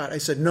another shot. I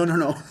said,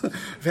 no.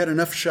 I've had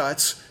enough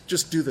shots.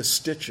 Just do the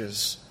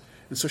stitches.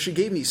 And so she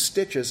gave me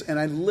stitches, and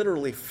I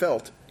literally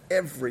felt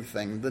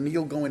everything. The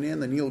needle going in,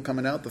 the needle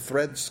coming out, the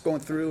threads going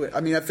through.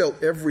 I mean, I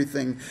felt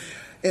everything.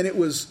 And it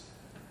was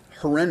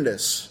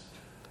horrendous.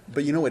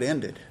 But it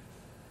ended.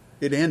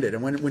 It ended.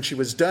 And when she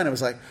was done, it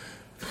was like,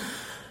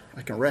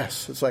 I can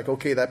rest. It's like,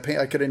 okay, that pain,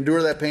 I could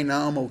endure that pain.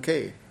 Now I'm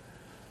okay.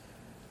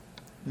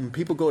 When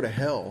people go to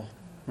hell,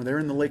 when they're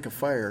in the lake of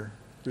fire,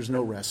 there's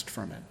no rest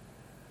from it.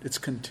 It's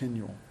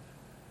continual.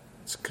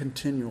 It's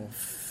continual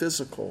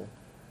physical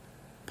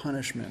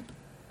punishment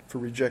for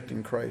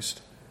rejecting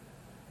Christ.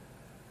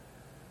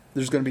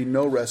 There's going to be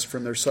no rest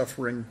from their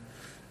suffering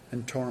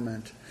and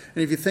torment.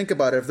 And if you think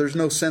about it, if there's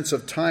no sense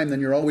of time, then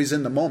you're always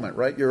in the moment,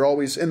 right? You're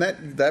always, and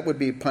that would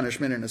be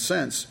punishment in a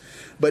sense.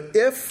 But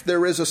if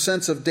there is a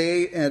sense of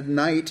day and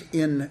night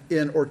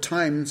or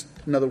times,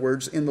 in other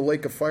words, in the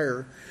lake of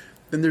fire,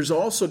 then there's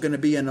also going to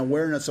be an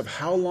awareness of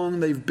how long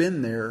they've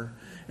been there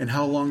and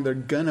how long they're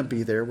going to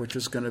be there, which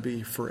is going to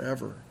be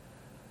forever.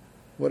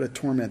 What a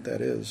torment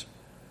that is.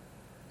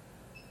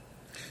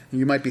 And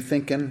you might be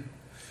thinking,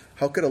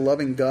 how could a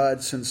loving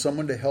God send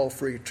someone to hell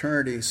for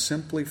eternity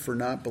simply for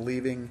not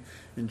believing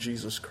in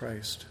Jesus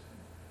Christ?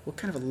 What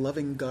kind of a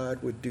loving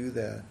God would do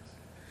that?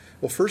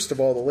 Well, first of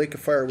all, the lake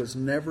of fire was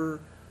never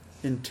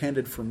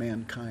intended for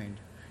mankind.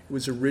 It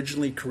was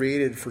originally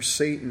created for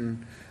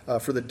Satan,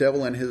 for the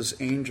devil and his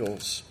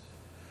angels.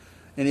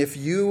 And if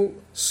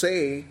you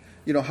say,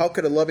 how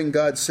could a loving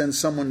God send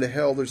someone to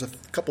hell? There's a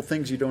couple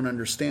things you don't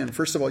understand.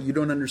 First of all, you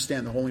don't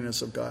understand the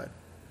holiness of God.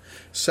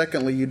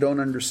 Secondly, you don't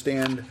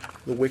understand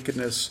the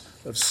wickedness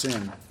of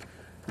sin.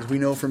 As we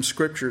know from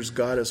Scriptures,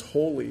 God is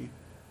holy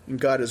and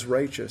God is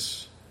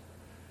righteous.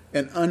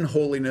 And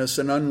unholiness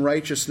and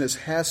unrighteousness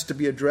has to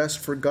be addressed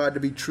for God to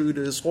be true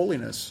to his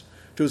holiness,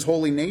 to his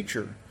holy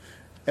nature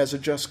as a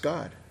just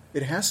God.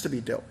 It has to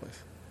be dealt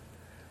with.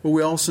 But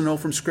we also know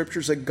from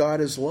Scriptures that God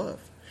is love.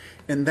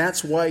 And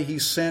that's why he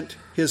sent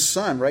his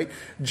Son, right?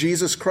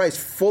 Jesus Christ,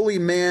 fully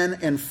man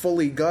and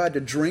fully God,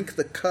 to drink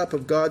the cup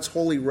of God's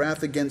holy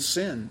wrath against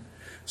sin,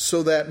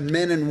 so that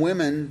men and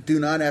women do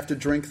not have to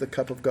drink the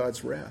cup of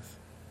God's wrath.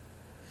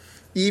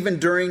 Even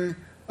during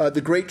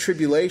the Great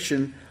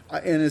Tribulation,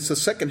 and it's the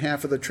second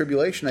half of the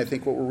tribulation, I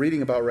think, what we're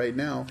reading about right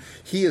now,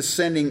 he is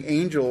sending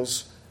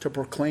angels to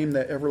proclaim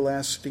the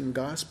everlasting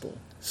gospel,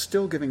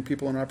 still giving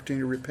people an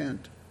opportunity to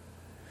repent.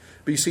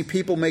 But you see,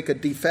 people make a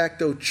de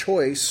facto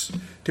choice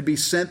to be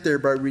sent there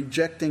by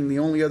rejecting the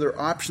only other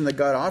option that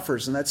God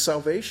offers, and that's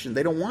salvation.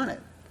 They don't want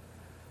it.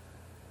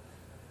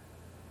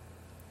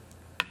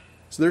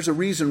 So there's a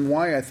reason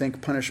why I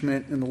think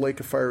punishment in the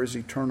lake of fire is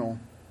eternal.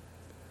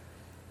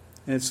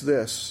 And it's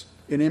this: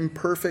 an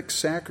imperfect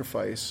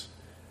sacrifice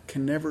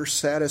can never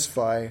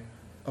satisfy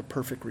a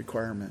perfect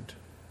requirement.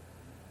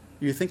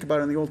 You think about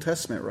it in the Old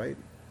Testament, right?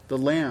 The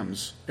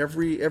lambs,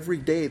 every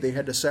day they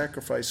had to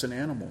sacrifice an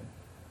animal.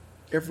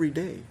 Every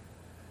day.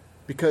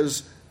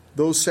 Because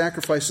those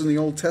sacrifices in the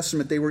Old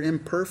Testament, they were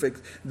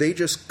imperfect. They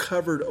just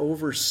covered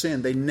over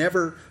sin. They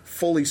never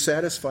fully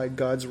satisfied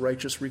God's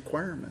righteous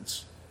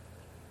requirements.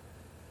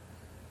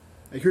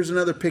 Here's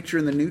another picture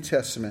in the New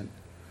Testament.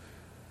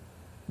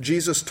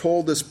 Jesus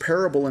told this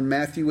parable in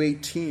Matthew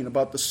 18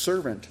 about the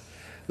servant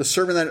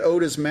that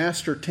owed his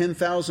master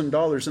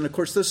 $10,000. And of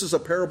course, this is a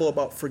parable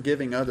about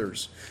forgiving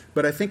others.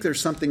 But I think there's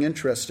something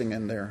interesting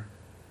in there.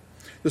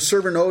 The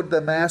servant owed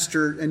the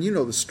master, and you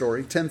know the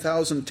story,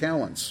 10,000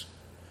 talents.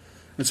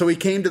 And so he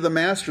came to the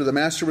master. The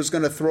master was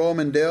going to throw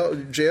him in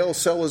jail,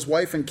 sell his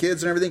wife and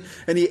kids and everything.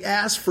 And he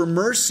asked for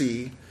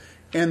mercy.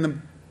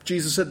 And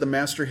Jesus said the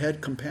master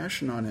had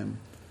compassion on him.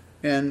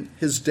 And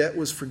his debt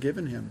was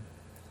forgiven him.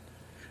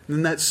 And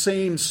then that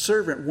same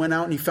servant went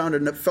out and he found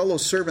a fellow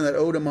servant that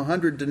owed him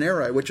 100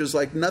 denarii, which is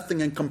like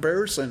nothing in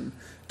comparison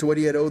to what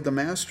he had owed the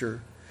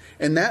master.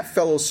 And that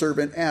fellow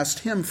servant asked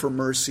him for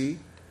mercy,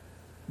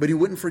 but he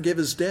wouldn't forgive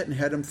his debt and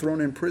had him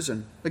thrown in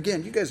prison.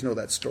 Again, you guys know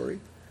that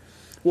story.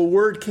 Well,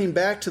 word came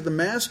back to the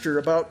master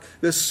about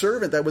this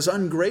servant that was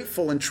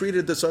ungrateful and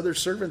treated this other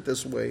servant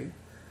this way.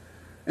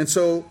 And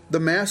so the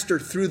master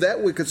threw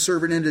that wicked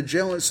servant into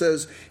jail, and it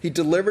says he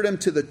delivered him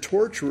to the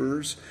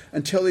torturers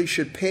until he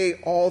should pay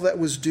all that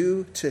was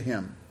due to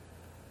him.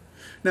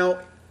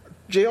 Now,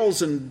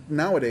 jails and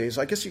nowadays,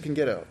 I guess you can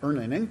earn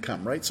an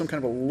income, right? Some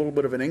kind of a little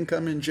bit of an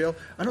income in jail.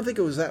 I don't think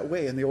it was that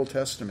way in the Old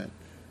Testament.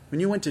 When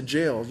you went to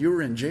jail, you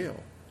were in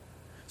jail.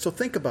 So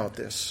think about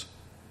this.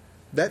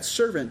 That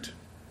servant,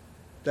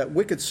 that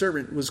wicked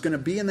servant, was going to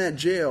be in that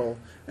jail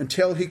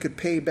until he could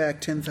pay back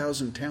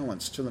 10,000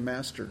 talents to the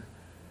master.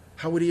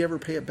 How would he ever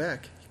pay it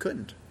back? He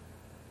couldn't.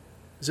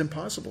 It was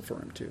impossible for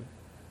him to.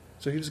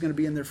 So he was going to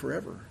be in there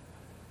forever.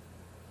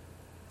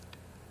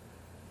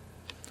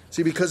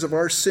 See, because of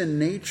our sin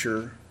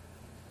nature,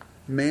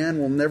 man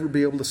will never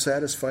be able to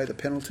satisfy the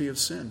penalty of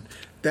sin.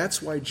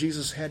 That's why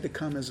Jesus had to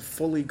come as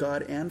fully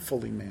God and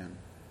fully man.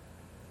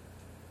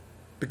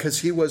 Because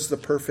he was the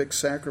perfect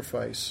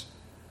sacrifice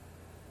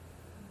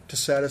to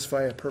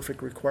satisfy a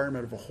perfect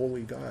requirement of a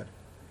holy God.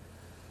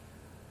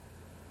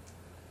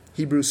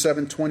 Hebrews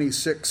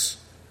 7:26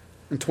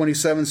 and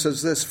 27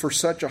 says this, "For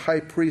such a high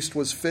priest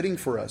was fitting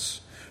for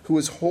us, who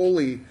is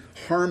holy,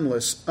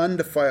 harmless,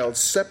 undefiled,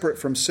 separate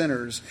from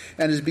sinners,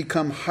 and has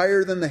become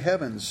higher than the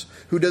heavens,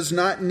 who does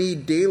not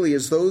need daily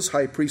as those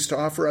high priests to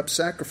offer up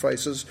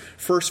sacrifices,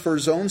 first for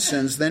his own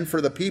sins, then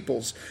for the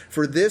people's.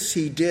 For this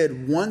he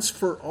did once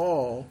for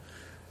all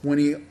when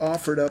he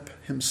offered up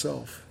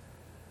himself."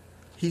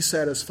 He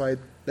satisfied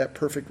that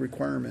perfect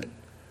requirement.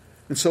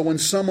 And so when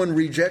someone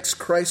rejects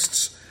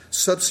Christ's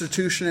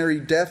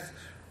substitutionary death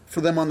for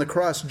them on the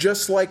cross,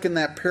 just like in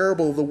that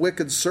parable of the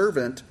wicked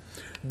servant,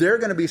 they're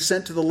going to be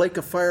sent to the lake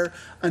of fire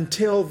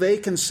until they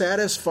can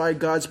satisfy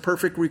God's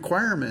perfect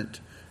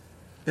requirement.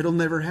 It'll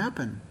never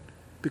happen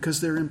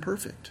because they're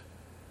imperfect.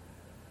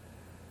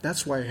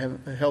 That's why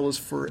hell is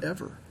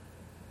forever.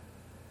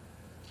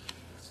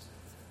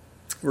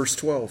 Verse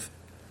 12.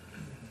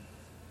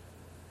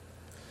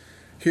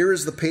 Here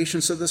is the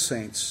patience of the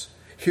saints.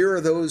 Here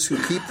are those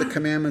who keep the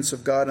commandments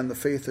of God and the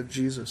faith of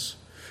Jesus.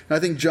 And I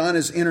think John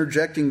is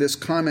interjecting this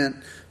comment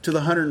to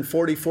the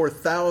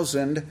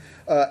 144,000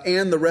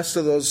 and the rest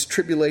of those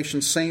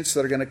tribulation saints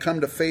that are going to come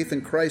to faith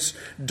in Christ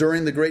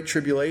during the Great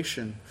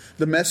Tribulation.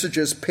 The message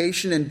is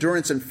patient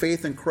endurance and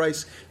faith in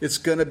Christ. It's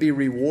going to be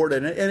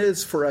rewarded. And it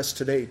is for us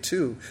today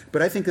too.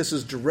 But I think this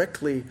is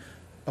directly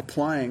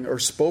applying or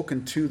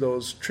spoken to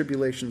those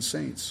tribulation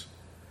saints.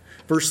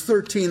 Verse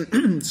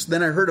 13,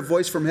 "Then I heard a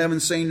voice from heaven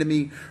saying to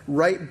me,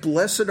 'Write,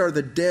 blessed are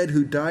the dead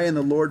who die in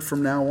the Lord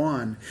from now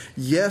on.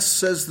 Yes,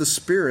 says the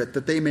Spirit,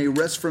 that they may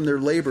rest from their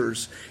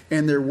labors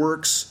and their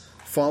works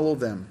follow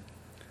them.'"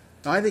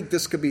 Now, I think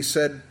this could be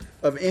said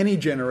of any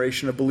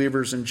generation of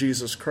believers in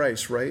Jesus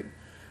Christ, right?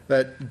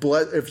 That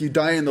if you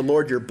die in the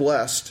Lord, you're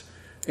blessed,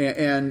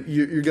 and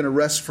you're going to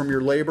rest from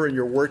your labor and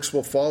your works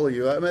will follow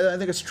you. I mean, I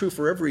think it's true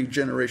for every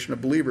generation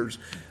of believers.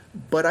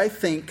 But I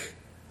think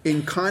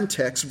in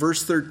context,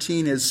 verse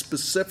 13 is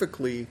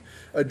specifically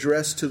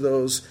addressed to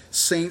those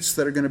saints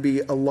that are going to be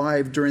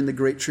alive during the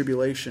Great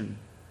Tribulation.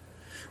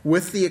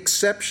 With the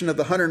exception of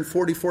the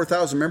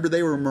 144,000, remember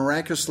they were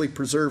miraculously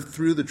preserved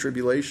through the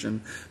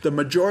tribulation. The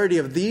majority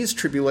of these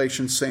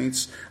tribulation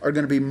saints are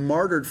going to be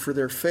martyred for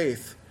their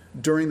faith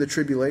during the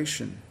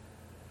tribulation.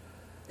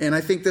 And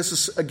I think this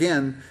is,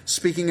 again,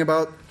 speaking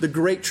about the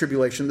Great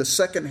Tribulation, the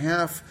second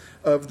half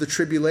of the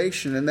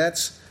tribulation. And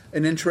that's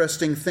an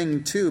interesting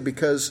thing too,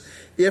 because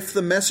if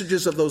the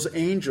messages of those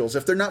angels,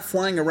 if they're not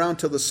flying around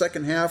till the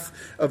second half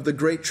of the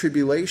Great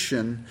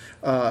Tribulation,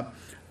 and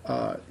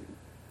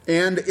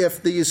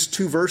if these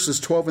two verses,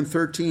 12 and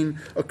 13,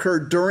 occur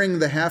during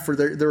the half, or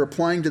they're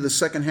applying to the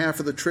second half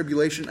of the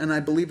tribulation, and I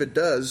believe it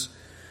does,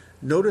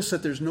 notice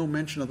that there's no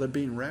mention of them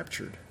being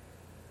raptured,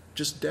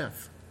 just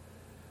death.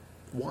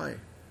 Why?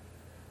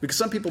 Because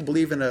some people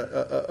believe in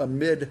a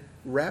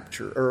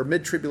mid-rapture or a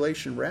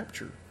mid-tribulation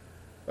rapture.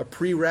 A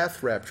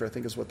pre-wrath rapture, I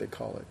think is what they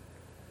call it.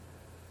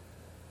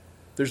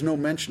 There's no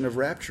mention of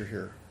rapture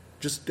here,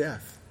 just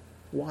death.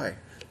 Why?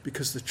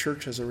 Because the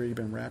church has already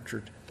been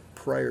raptured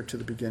prior to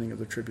the beginning of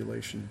the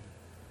tribulation.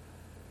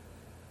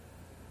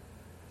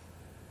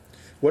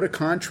 What a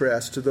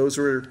contrast to those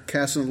who are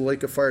cast into the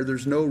lake of fire.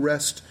 There's no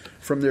rest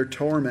from their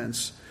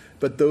torments.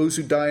 But those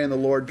who die in the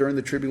Lord during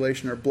the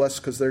tribulation are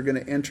blessed because they're going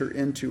to enter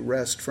into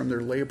rest from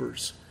their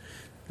labors.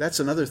 That's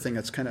another thing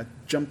that's kind of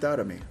jumped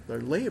out at me.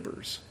 Their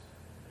labors.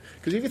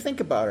 Because if you think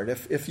about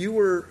it, if you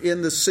were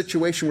in this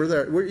situation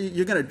where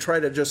you're going to try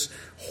to just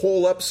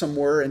hole up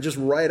somewhere and just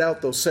ride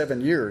out those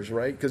 7 years,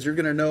 right? Because you're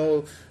going to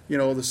know,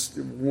 this,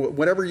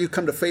 whenever you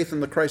come to faith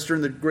in the Christ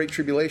during the Great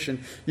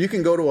Tribulation, you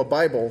can go to a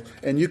Bible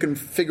and you can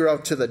figure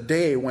out to the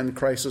day when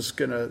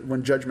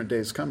when Judgment Day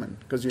is coming.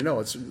 Because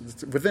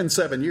it's within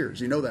 7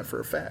 years. You know that for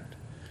a fact.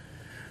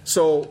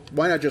 So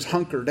why not just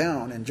hunker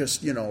down and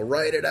just,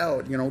 ride it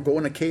out, go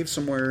in a cave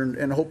somewhere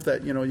and hope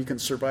that, you can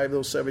survive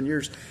those 7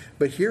 years.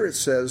 But here it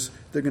says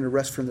they're going to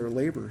rest from their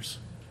labors.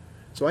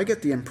 So I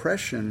get the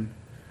impression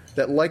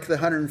that like the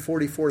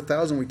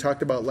 144,000 we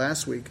talked about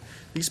last week,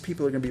 these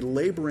people are going to be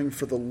laboring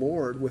for the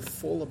Lord with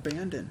full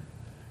abandon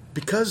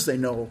because they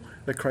know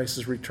that Christ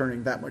is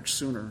returning that much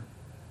sooner.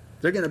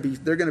 They're going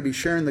to be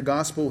sharing the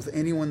gospel with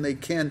anyone they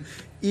can,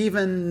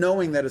 even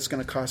knowing that it's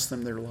going to cost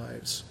them their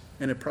lives.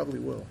 And it probably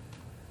will.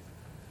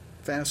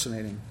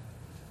 Fascinating.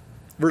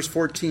 Verse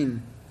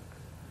 14.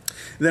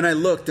 Then I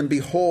looked, and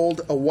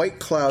behold, a white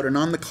cloud, and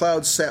on the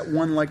cloud sat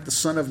one like the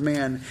Son of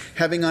Man,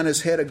 having on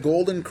his head a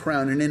golden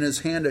crown, and in his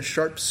hand a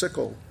sharp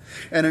sickle.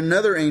 And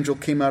another angel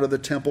came out of the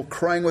temple,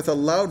 crying with a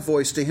loud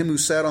voice to him who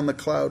sat on the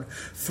cloud,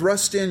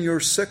 Thrust in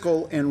your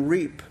sickle and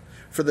reap,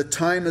 for the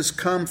time has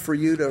come for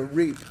you to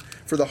reap,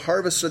 for the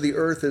harvest of the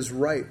earth is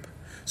ripe.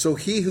 So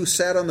he who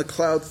sat on the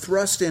cloud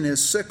thrust in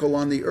his sickle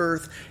on the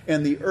earth,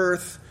 and the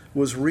earth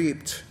was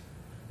reaped.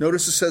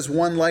 Notice it says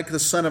one like the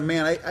Son of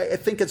Man. I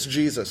think it's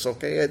Jesus,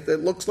 okay? It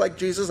looks like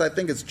Jesus. I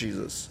think it's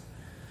Jesus.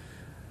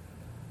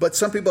 But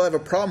some people have a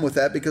problem with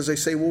that because they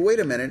say, well, wait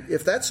a minute.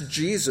 If that's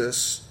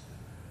Jesus,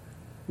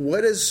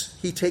 what is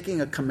he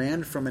taking a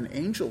command from an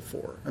angel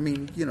for? I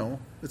mean,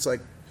 it's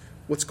like,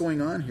 what's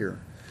going on here?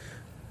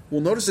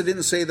 Well, notice it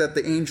didn't say that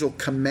the angel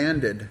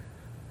commanded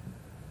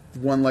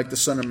one like the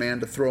Son of Man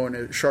to throw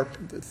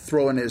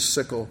in his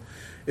sickle.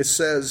 It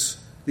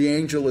says the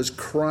angel is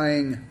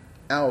crying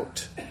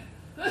out.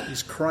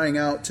 He's crying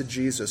out to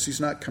Jesus. He's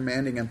not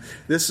commanding him.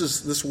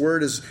 This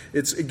word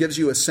it gives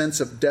you a sense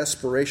of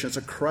desperation. It's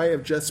a cry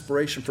of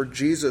desperation for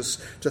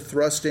Jesus to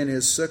thrust in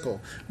his sickle.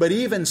 But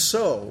even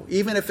so,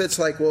 even if it's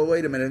like, well,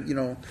 wait a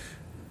minute,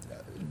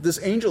 this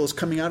angel is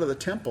coming out of the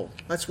temple.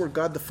 That's where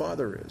God the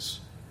Father is.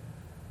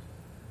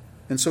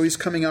 And so he's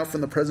coming out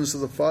from the presence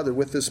of the Father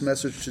with this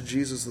message to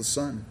Jesus the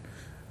Son.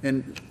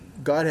 And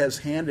God has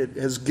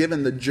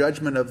given the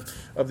judgment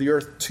of the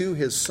earth to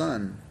his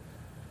Son.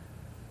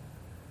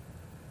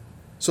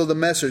 So the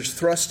message,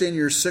 thrust in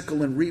your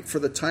sickle and reap, for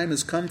the time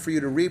has come for you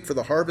to reap, for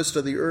the harvest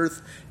of the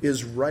earth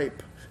is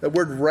ripe. That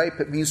word ripe,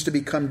 it means to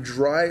become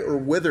dry or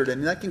withered,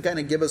 and that can kind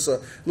of give us a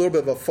little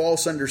bit of a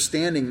false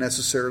understanding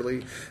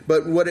necessarily.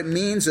 But what it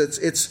means,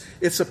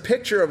 it's a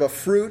picture of a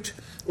fruit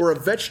or a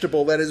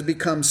vegetable that has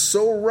become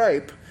so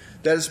ripe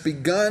that it's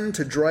begun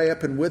to dry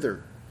up and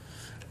wither.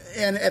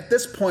 And at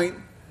this point,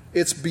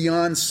 it's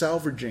beyond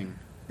salvaging.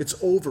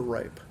 It's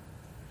overripe.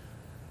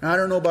 Now, I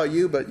don't know about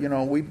you, but,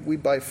 we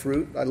buy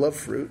fruit. I love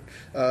fruit.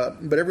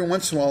 But every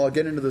once in a while, I'll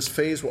get into this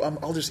phase where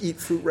I'll just eat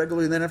fruit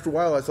regularly. And then after a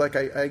while, it's like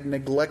I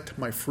neglect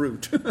my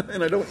fruit.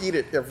 and I don't eat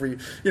it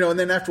and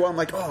then after a while, I'm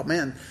like, oh,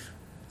 man,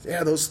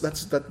 yeah,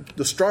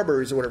 the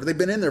strawberries or whatever. They've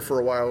been in there for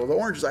a while. The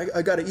oranges,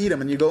 I got to eat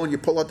them. And you go and you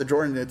pull out the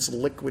drawer and it's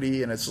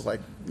liquidy. And it's like,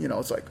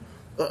 it's like,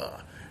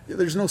 ugh.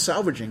 There's no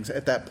salvaging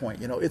at that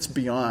point. It's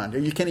beyond.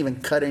 You can't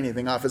even cut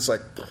anything off. It's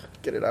like,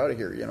 get it out of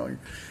here,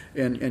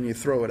 and you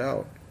throw it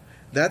out.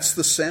 That's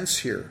the sense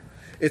here.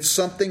 It's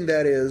something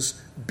that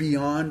is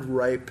beyond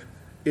ripe.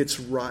 It's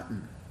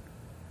rotten.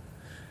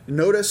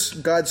 Notice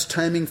God's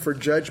timing for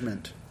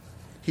judgment.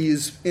 He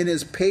is in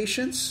his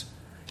patience,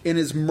 in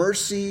his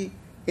mercy,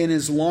 in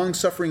his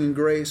long-suffering and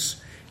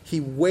grace. He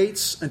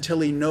waits until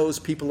he knows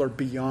people are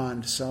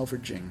beyond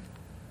salvaging.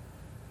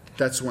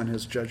 That's when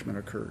his judgment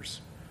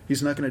occurs.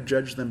 He's not going to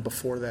judge them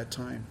before that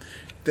time.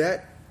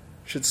 That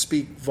should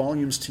speak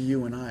volumes to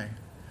you and I,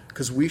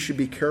 because we should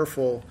be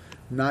careful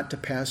not to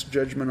pass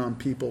judgment on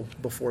people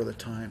before the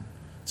time.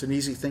 It's an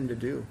easy thing to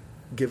do.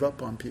 Give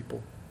up on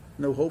people.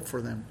 No hope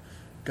for them.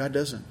 God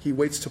doesn't. He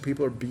waits till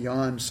people are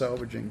beyond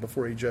salvaging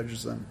before he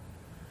judges them.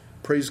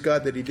 Praise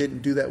God that he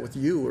didn't do that with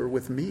you or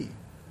with me.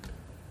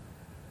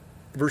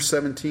 Verse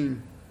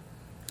 17.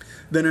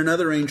 Then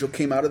another angel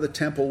came out of the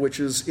temple which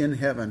is in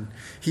heaven,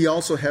 he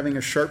also having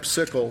a sharp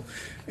sickle.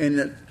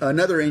 And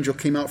another angel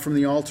came out from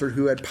the altar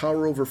who had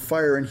power over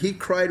fire. And he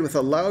cried with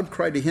a loud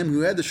cry to him who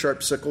had the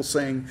sharp sickle,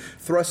 saying,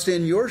 Thrust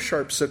in your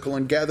sharp sickle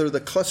and gather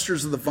the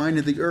clusters of the vine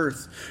of the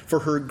earth, for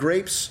her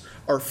grapes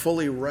are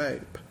fully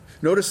ripe.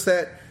 Notice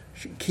that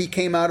He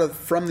came out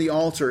from the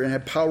altar and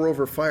had power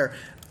over fire.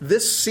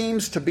 This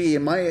seems to be,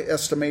 in my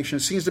estimation,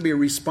 seems to be a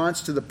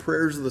response to the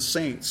prayers of the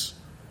saints,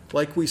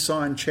 like we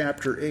saw in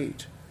chapter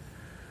 8.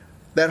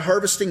 That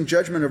harvesting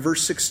judgment of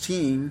verse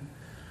 16,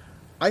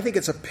 I think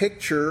it's a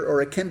picture,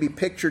 or it can be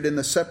pictured in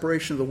the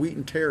separation of the wheat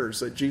and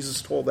tares that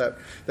Jesus told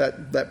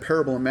that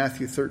parable in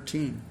Matthew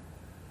 13.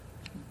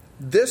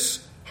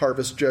 This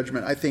harvest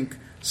judgment, I think,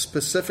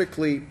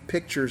 specifically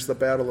pictures the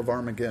battle of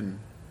Armageddon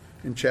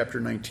in chapter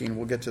 19.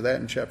 We'll get to that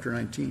in chapter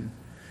 19.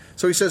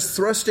 So he says,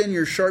 thrust in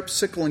your sharp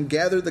sickle and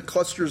gather the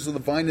clusters of the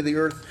vine of the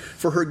earth,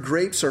 for her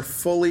grapes are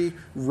fully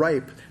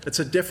ripe. It's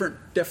a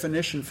different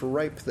definition for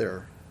ripe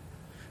there.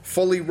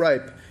 Fully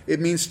ripe. It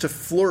means to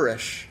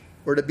flourish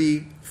or to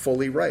be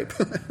fully ripe.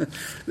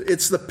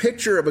 It's the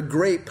picture of a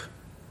grape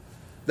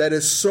that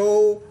is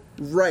so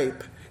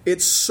ripe.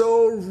 It's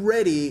so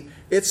ready.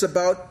 It's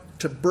about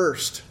to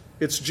burst.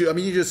 You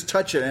just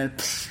touch it and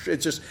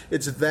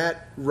it's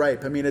that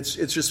ripe. It's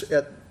just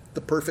at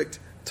the perfect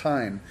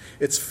time.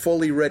 It's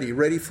fully ready.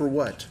 Ready for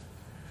what?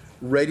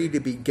 Ready to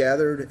be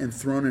gathered and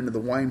thrown into the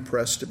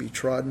winepress to be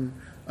trodden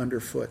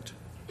underfoot.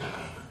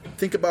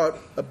 Think about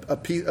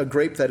a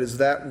grape that is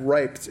that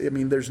ripe.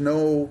 There's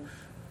no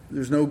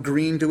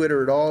green to it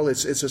or at all.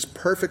 It's just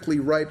perfectly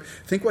ripe.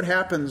 Think what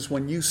happens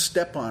when you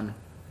step on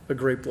a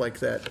grape like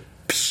that.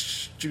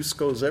 Juice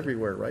goes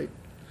everywhere, right?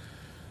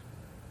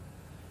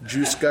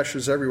 Juice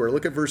gushes everywhere.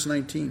 Look at verse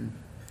 19.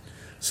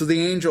 So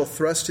the angel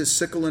thrust his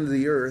sickle into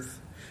the earth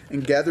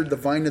and gathered the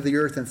vine of the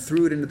earth and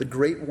threw it into the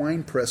great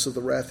winepress of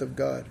the wrath of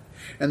God.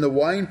 And the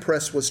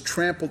winepress was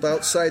trampled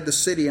outside the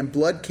city, and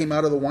blood came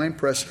out of the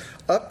winepress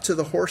up to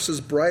the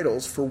horses'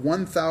 bridles for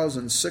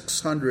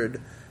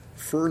 1,600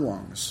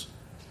 furlongs.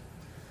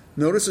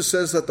 Notice it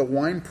says that the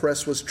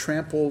winepress was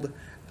trampled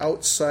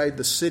outside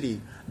the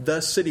city.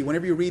 The city.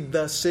 Whenever you read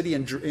the city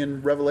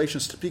in Revelation,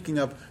 speaking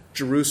of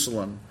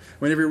Jerusalem.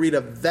 Whenever you read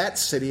of that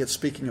city, it's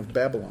speaking of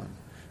Babylon.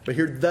 But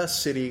here, the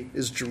city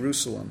is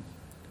Jerusalem.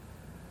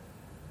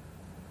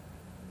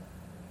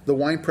 The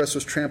winepress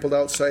was trampled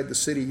outside the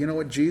city. You know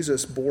what?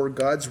 Jesus bore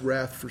God's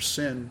wrath for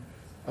sin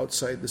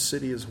outside the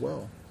city as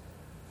well.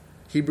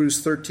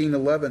 Hebrews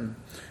 13:11.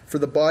 For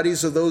the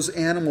bodies of those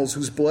animals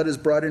whose blood is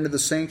brought into the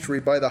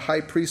sanctuary by the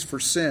high priest for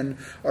sin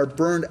are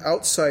burned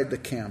outside the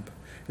camp.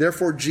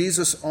 Therefore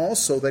Jesus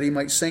also, that he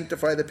might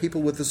sanctify the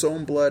people with his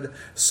own blood,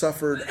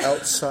 suffered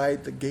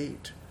outside the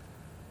gate.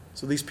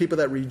 So these people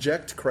that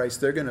reject Christ,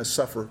 they're going to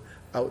suffer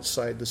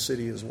outside the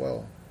city as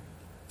well.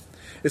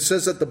 It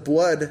says that the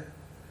blood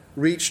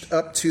reached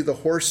up to the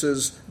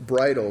horses'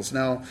 bridles.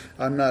 Now,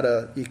 I'm not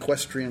an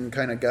equestrian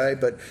kind of guy,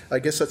 but I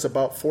guess that's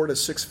about 4 to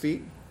 6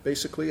 feet,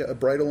 basically, a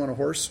bridle on a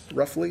horse,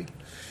 roughly.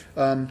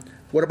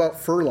 What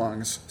about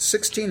furlongs?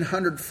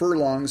 1,600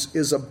 furlongs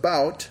is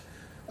about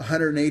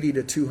 180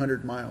 to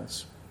 200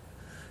 miles.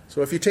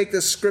 So if you take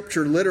this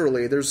scripture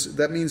literally,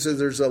 that means that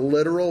there's a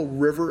literal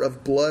river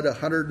of blood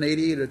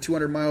 180 to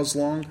 200 miles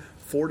long,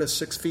 4 to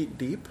 6 feet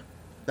deep.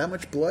 That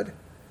much blood?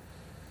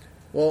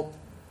 Well,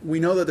 we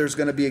know that there's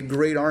going to be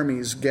great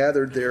armies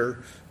gathered there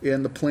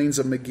in the plains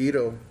of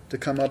Megiddo to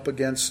come up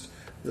against.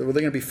 They're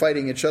going to be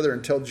fighting each other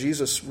until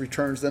Jesus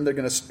returns. Then they're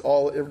going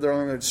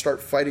to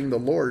start fighting the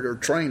Lord, or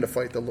trying to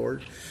fight the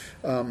Lord.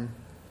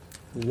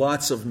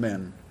 Lots of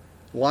men,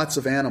 lots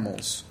of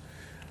animals.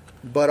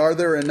 But are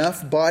there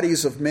enough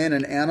bodies of men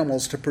and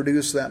animals to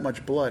produce that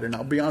much blood? And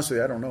I'll be honest with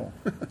you, I don't know.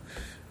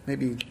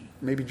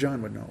 Maybe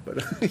John would know,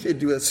 but he'd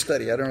do a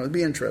study. I don't know. It'd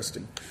be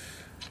interesting.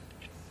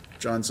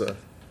 John's a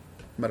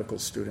medical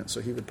student, so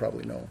he would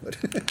probably know. But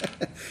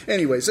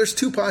anyways, there's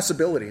two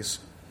possibilities.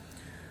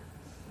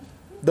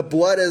 The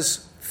blood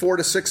is 4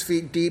 to 6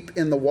 feet deep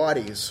in the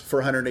wadis for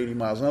 180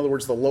 miles. In other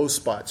words, the low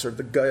spots or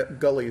the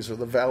gullies or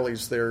the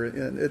valleys there.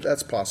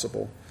 That's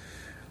possible.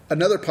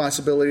 Another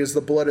possibility is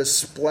the blood is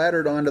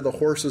splattered onto the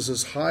horses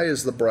as high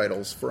as the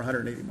bridles for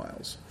 180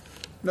 miles.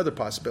 Another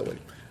possibility.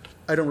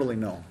 I don't really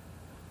know.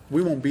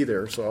 We won't be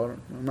there, so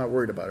I'm not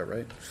worried about it,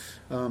 right?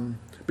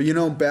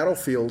 But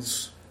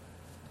battlefields,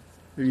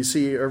 if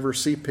you ever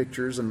see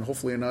pictures, and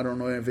hopefully, and I don't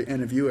know if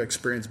any of you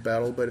experience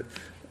battle, but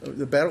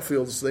the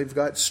battlefields, they've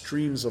got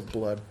streams of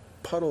blood,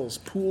 puddles,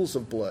 pools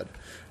of blood.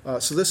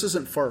 So this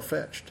isn't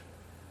far-fetched.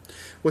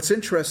 What's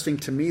interesting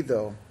to me,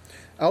 though,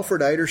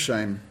 Alfred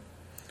Edersheim,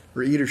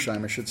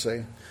 I should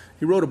say,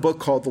 he wrote a book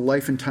called The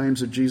Life and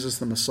Times of Jesus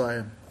the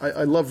Messiah.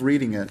 I love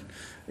reading it.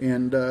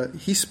 And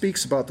he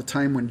speaks about the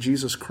time when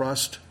Jesus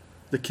crossed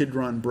the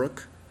Kidron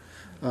Brook,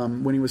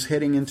 when he was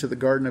heading into the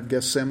Garden of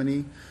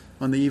Gethsemane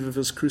on the eve of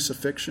his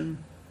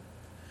crucifixion.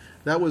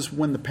 That was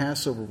when the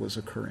Passover was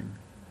occurring.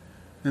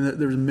 And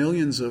there's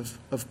millions of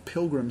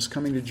pilgrims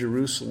coming to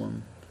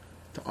Jerusalem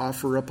to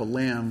offer up a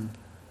lamb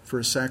for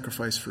a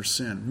sacrifice for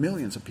sin.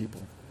 Millions of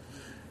people.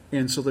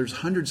 And so there's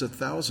hundreds of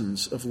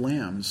thousands of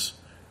lambs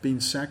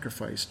being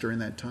sacrificed during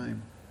that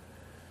time.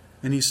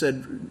 And he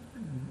said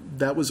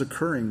that was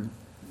occurring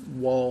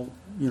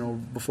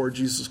before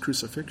Jesus'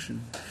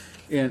 crucifixion.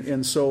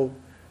 And so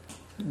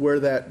where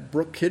that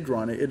brook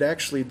Kidron, it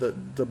actually, the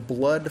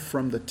blood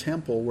from the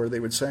temple where they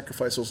would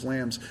sacrifice those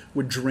lambs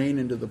would drain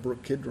into the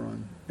brook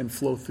Kidron and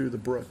flow through the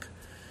brook.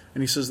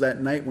 And he says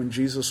that night when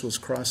Jesus was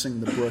crossing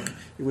the brook,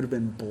 it would have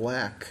been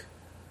black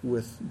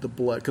with the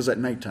blood, because at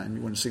nighttime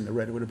you wouldn't see the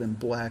red, it would have been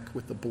black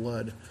with the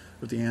blood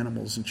of the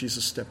animals, and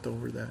Jesus stepped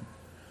over that.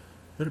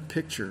 What a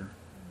picture.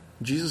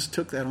 Jesus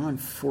took that on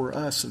for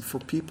us and for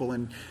people,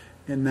 and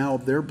now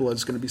their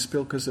blood's going to be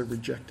spilled because they're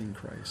rejecting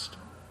Christ,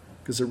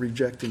 because they're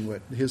rejecting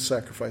his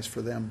sacrifice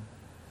for them.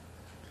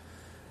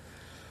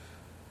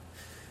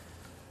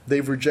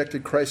 They've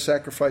rejected Christ's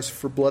sacrifice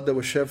for blood that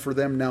was shed for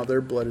them. Now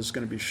their blood is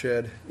going to be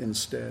shed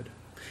instead.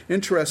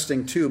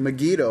 Interesting, too,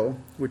 Megiddo,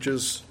 which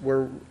is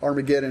where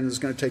Armageddon is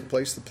going to take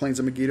place, the plains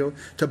of Megiddo,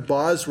 to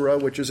Bozrah,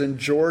 which is in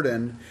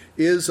Jordan,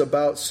 is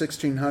about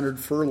 1,600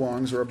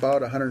 furlongs, or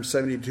about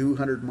 170 to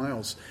 200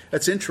 miles.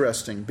 That's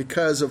interesting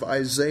because of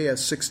Isaiah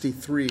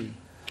 63,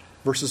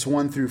 verses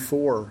 1 through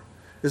 4.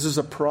 This is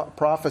a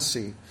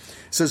prophecy.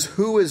 It says,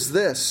 "Who is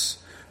this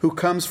who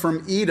comes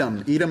from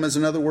Edom?" Edom is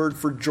another word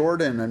for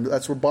Jordan, and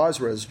that's where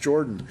Bozrah is,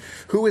 Jordan.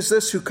 "Who is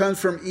this who comes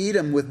from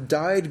Edom with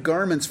dyed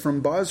garments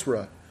from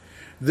Bozrah?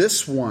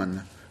 This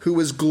one who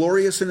is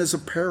glorious in his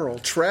apparel,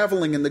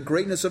 traveling in the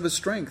greatness of his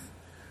strength."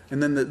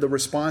 And then the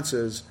response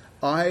is,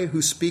 "I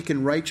who speak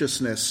in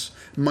righteousness,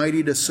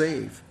 mighty to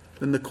save."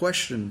 Then the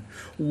question,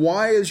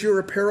 "Why is your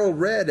apparel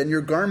red and your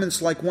garments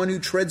like one who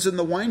treads in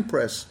the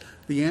winepress?"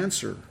 The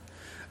answer,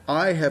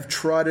 "I have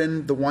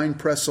trodden the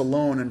winepress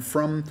alone, and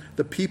from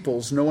the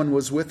peoples no one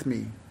was with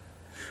me.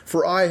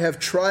 For I have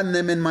trodden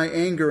them in my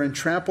anger and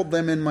trampled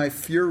them in my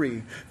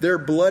fury. Their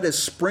blood is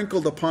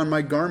sprinkled upon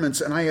my garments,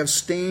 and I have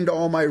stained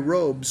all my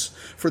robes.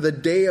 For the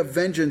day of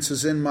vengeance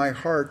is in my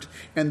heart,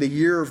 and the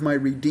year of my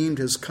redeemed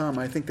has come."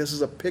 I think this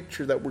is a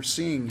picture that we're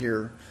seeing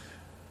here,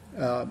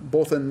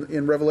 both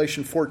in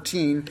Revelation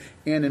 14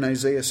 and in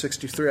Isaiah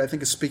 63. I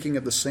think it's speaking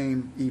of the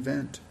same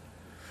event.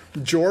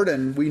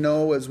 Jordan, we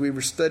know, as we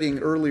were studying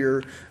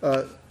earlier,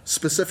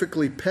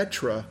 specifically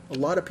Petra, a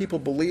lot of people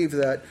believe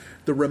that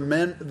the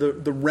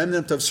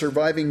remnant of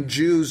surviving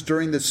Jews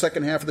during the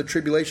second half of the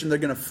tribulation, they're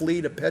going to flee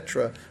to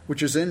Petra,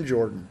 which is in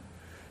Jordan.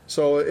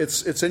 So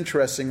it's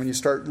interesting when you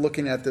start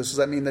looking at this. Does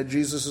that mean that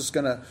Jesus is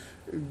going to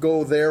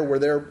go there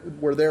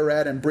where they're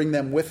at and bring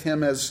them with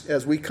him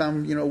as we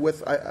come,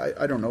 with?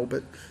 I don't know,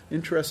 but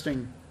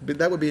interesting. But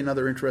that would be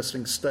another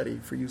interesting study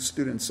for you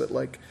students that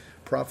like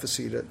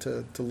prophecy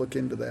to look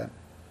into that.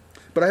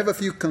 But I have a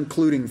few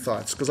concluding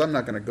thoughts, because I'm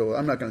not going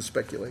to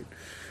speculate.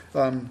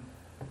 And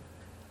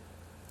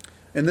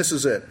this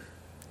is it.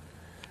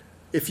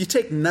 If you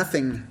take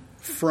nothing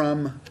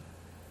from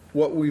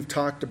what we've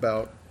talked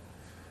about,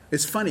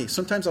 it's funny.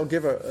 Sometimes I'll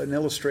give an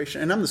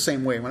illustration, and I'm the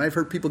same way. When I've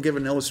heard people give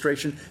an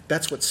illustration,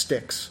 that's what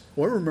sticks.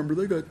 Well, I remember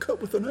they got cut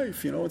with a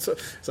knife,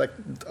 It's like,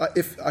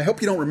 I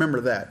hope you don't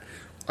remember that.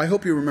 I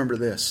hope you remember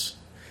this.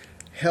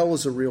 Hell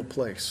is a real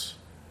place.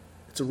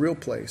 It's a real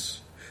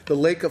place. The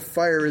lake of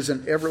fire is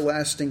an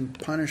everlasting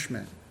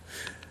punishment.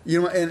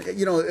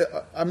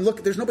 I'm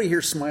looking. There's nobody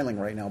here smiling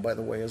right now, by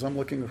the way, as I'm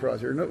looking across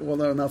here.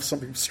 Now some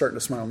people are starting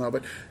to smile now,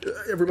 but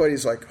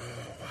everybody's like, "Oh,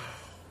 wow,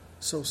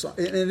 so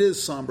somber." And it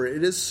is somber.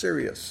 It is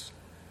serious.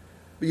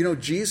 But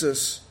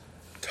Jesus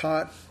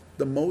taught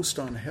the most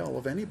on hell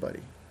of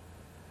anybody.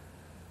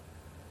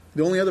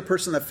 The only other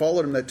person that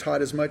followed him that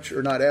taught as much,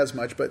 or not as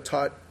much, but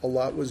taught a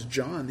lot, was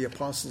John, the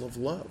apostle of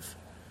love,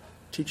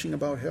 teaching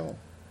about hell.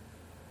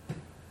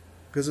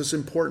 Because it's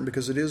important,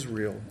 because it is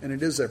real and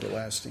it is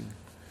everlasting.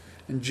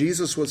 And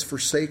Jesus was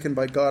forsaken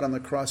by God on the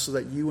cross so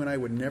that you and I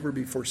would never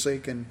be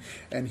forsaken.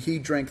 And he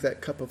drank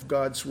that cup of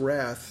God's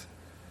wrath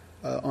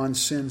on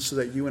sin so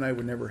that you and I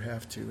would never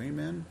have to.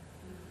 Amen?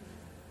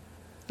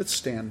 Let's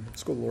stand.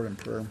 Let's go to the Lord in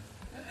prayer.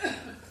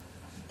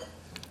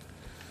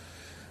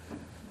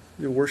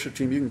 The worship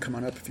team, you can come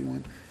on up if you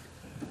want.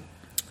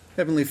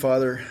 Heavenly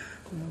Father,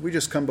 we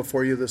just come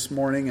before you this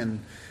morning, and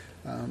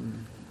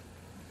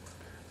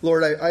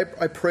Lord,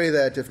 I pray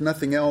that if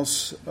nothing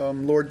else,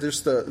 Lord,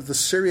 just the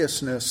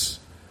seriousness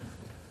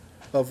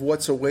of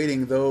what's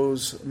awaiting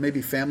those,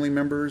 maybe family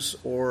members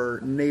or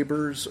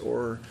neighbors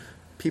or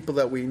people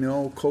that we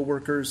know,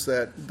 co-workers,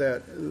 that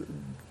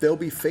they'll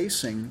be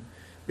facing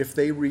if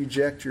they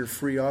reject your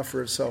free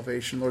offer of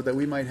salvation, Lord, that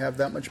we might have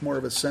that much more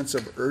of a sense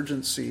of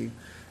urgency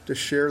to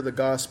share the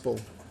gospel.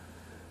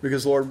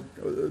 Because, Lord,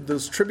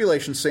 those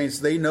tribulation saints,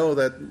 they know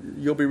that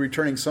you'll be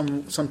returning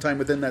sometime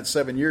within that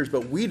 7 years,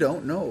 but we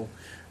don't know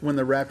when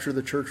the rapture of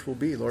the church will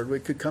be, Lord.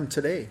 It could come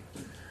today.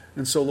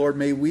 And so, Lord,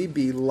 may we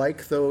be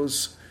like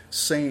those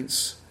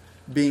saints,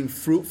 being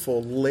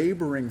fruitful,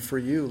 laboring for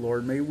you,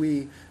 Lord. May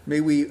we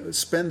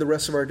spend the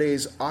rest of our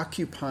days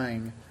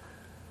occupying,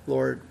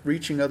 Lord,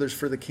 reaching others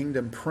for the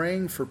kingdom,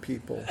 praying for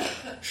people,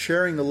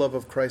 sharing the love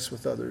of Christ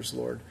with others,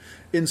 Lord.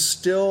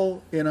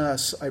 Instill in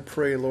us, I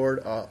pray, Lord,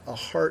 a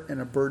heart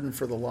and a burden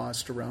for the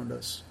lost around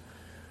us.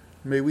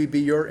 May we be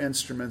your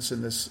instruments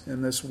in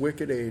this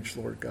wicked age,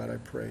 Lord God, I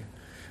pray.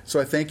 So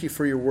I thank you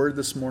for your word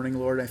this morning,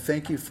 Lord. I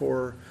thank you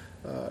for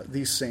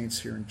these saints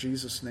here. In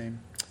Jesus' name,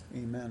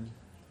 amen.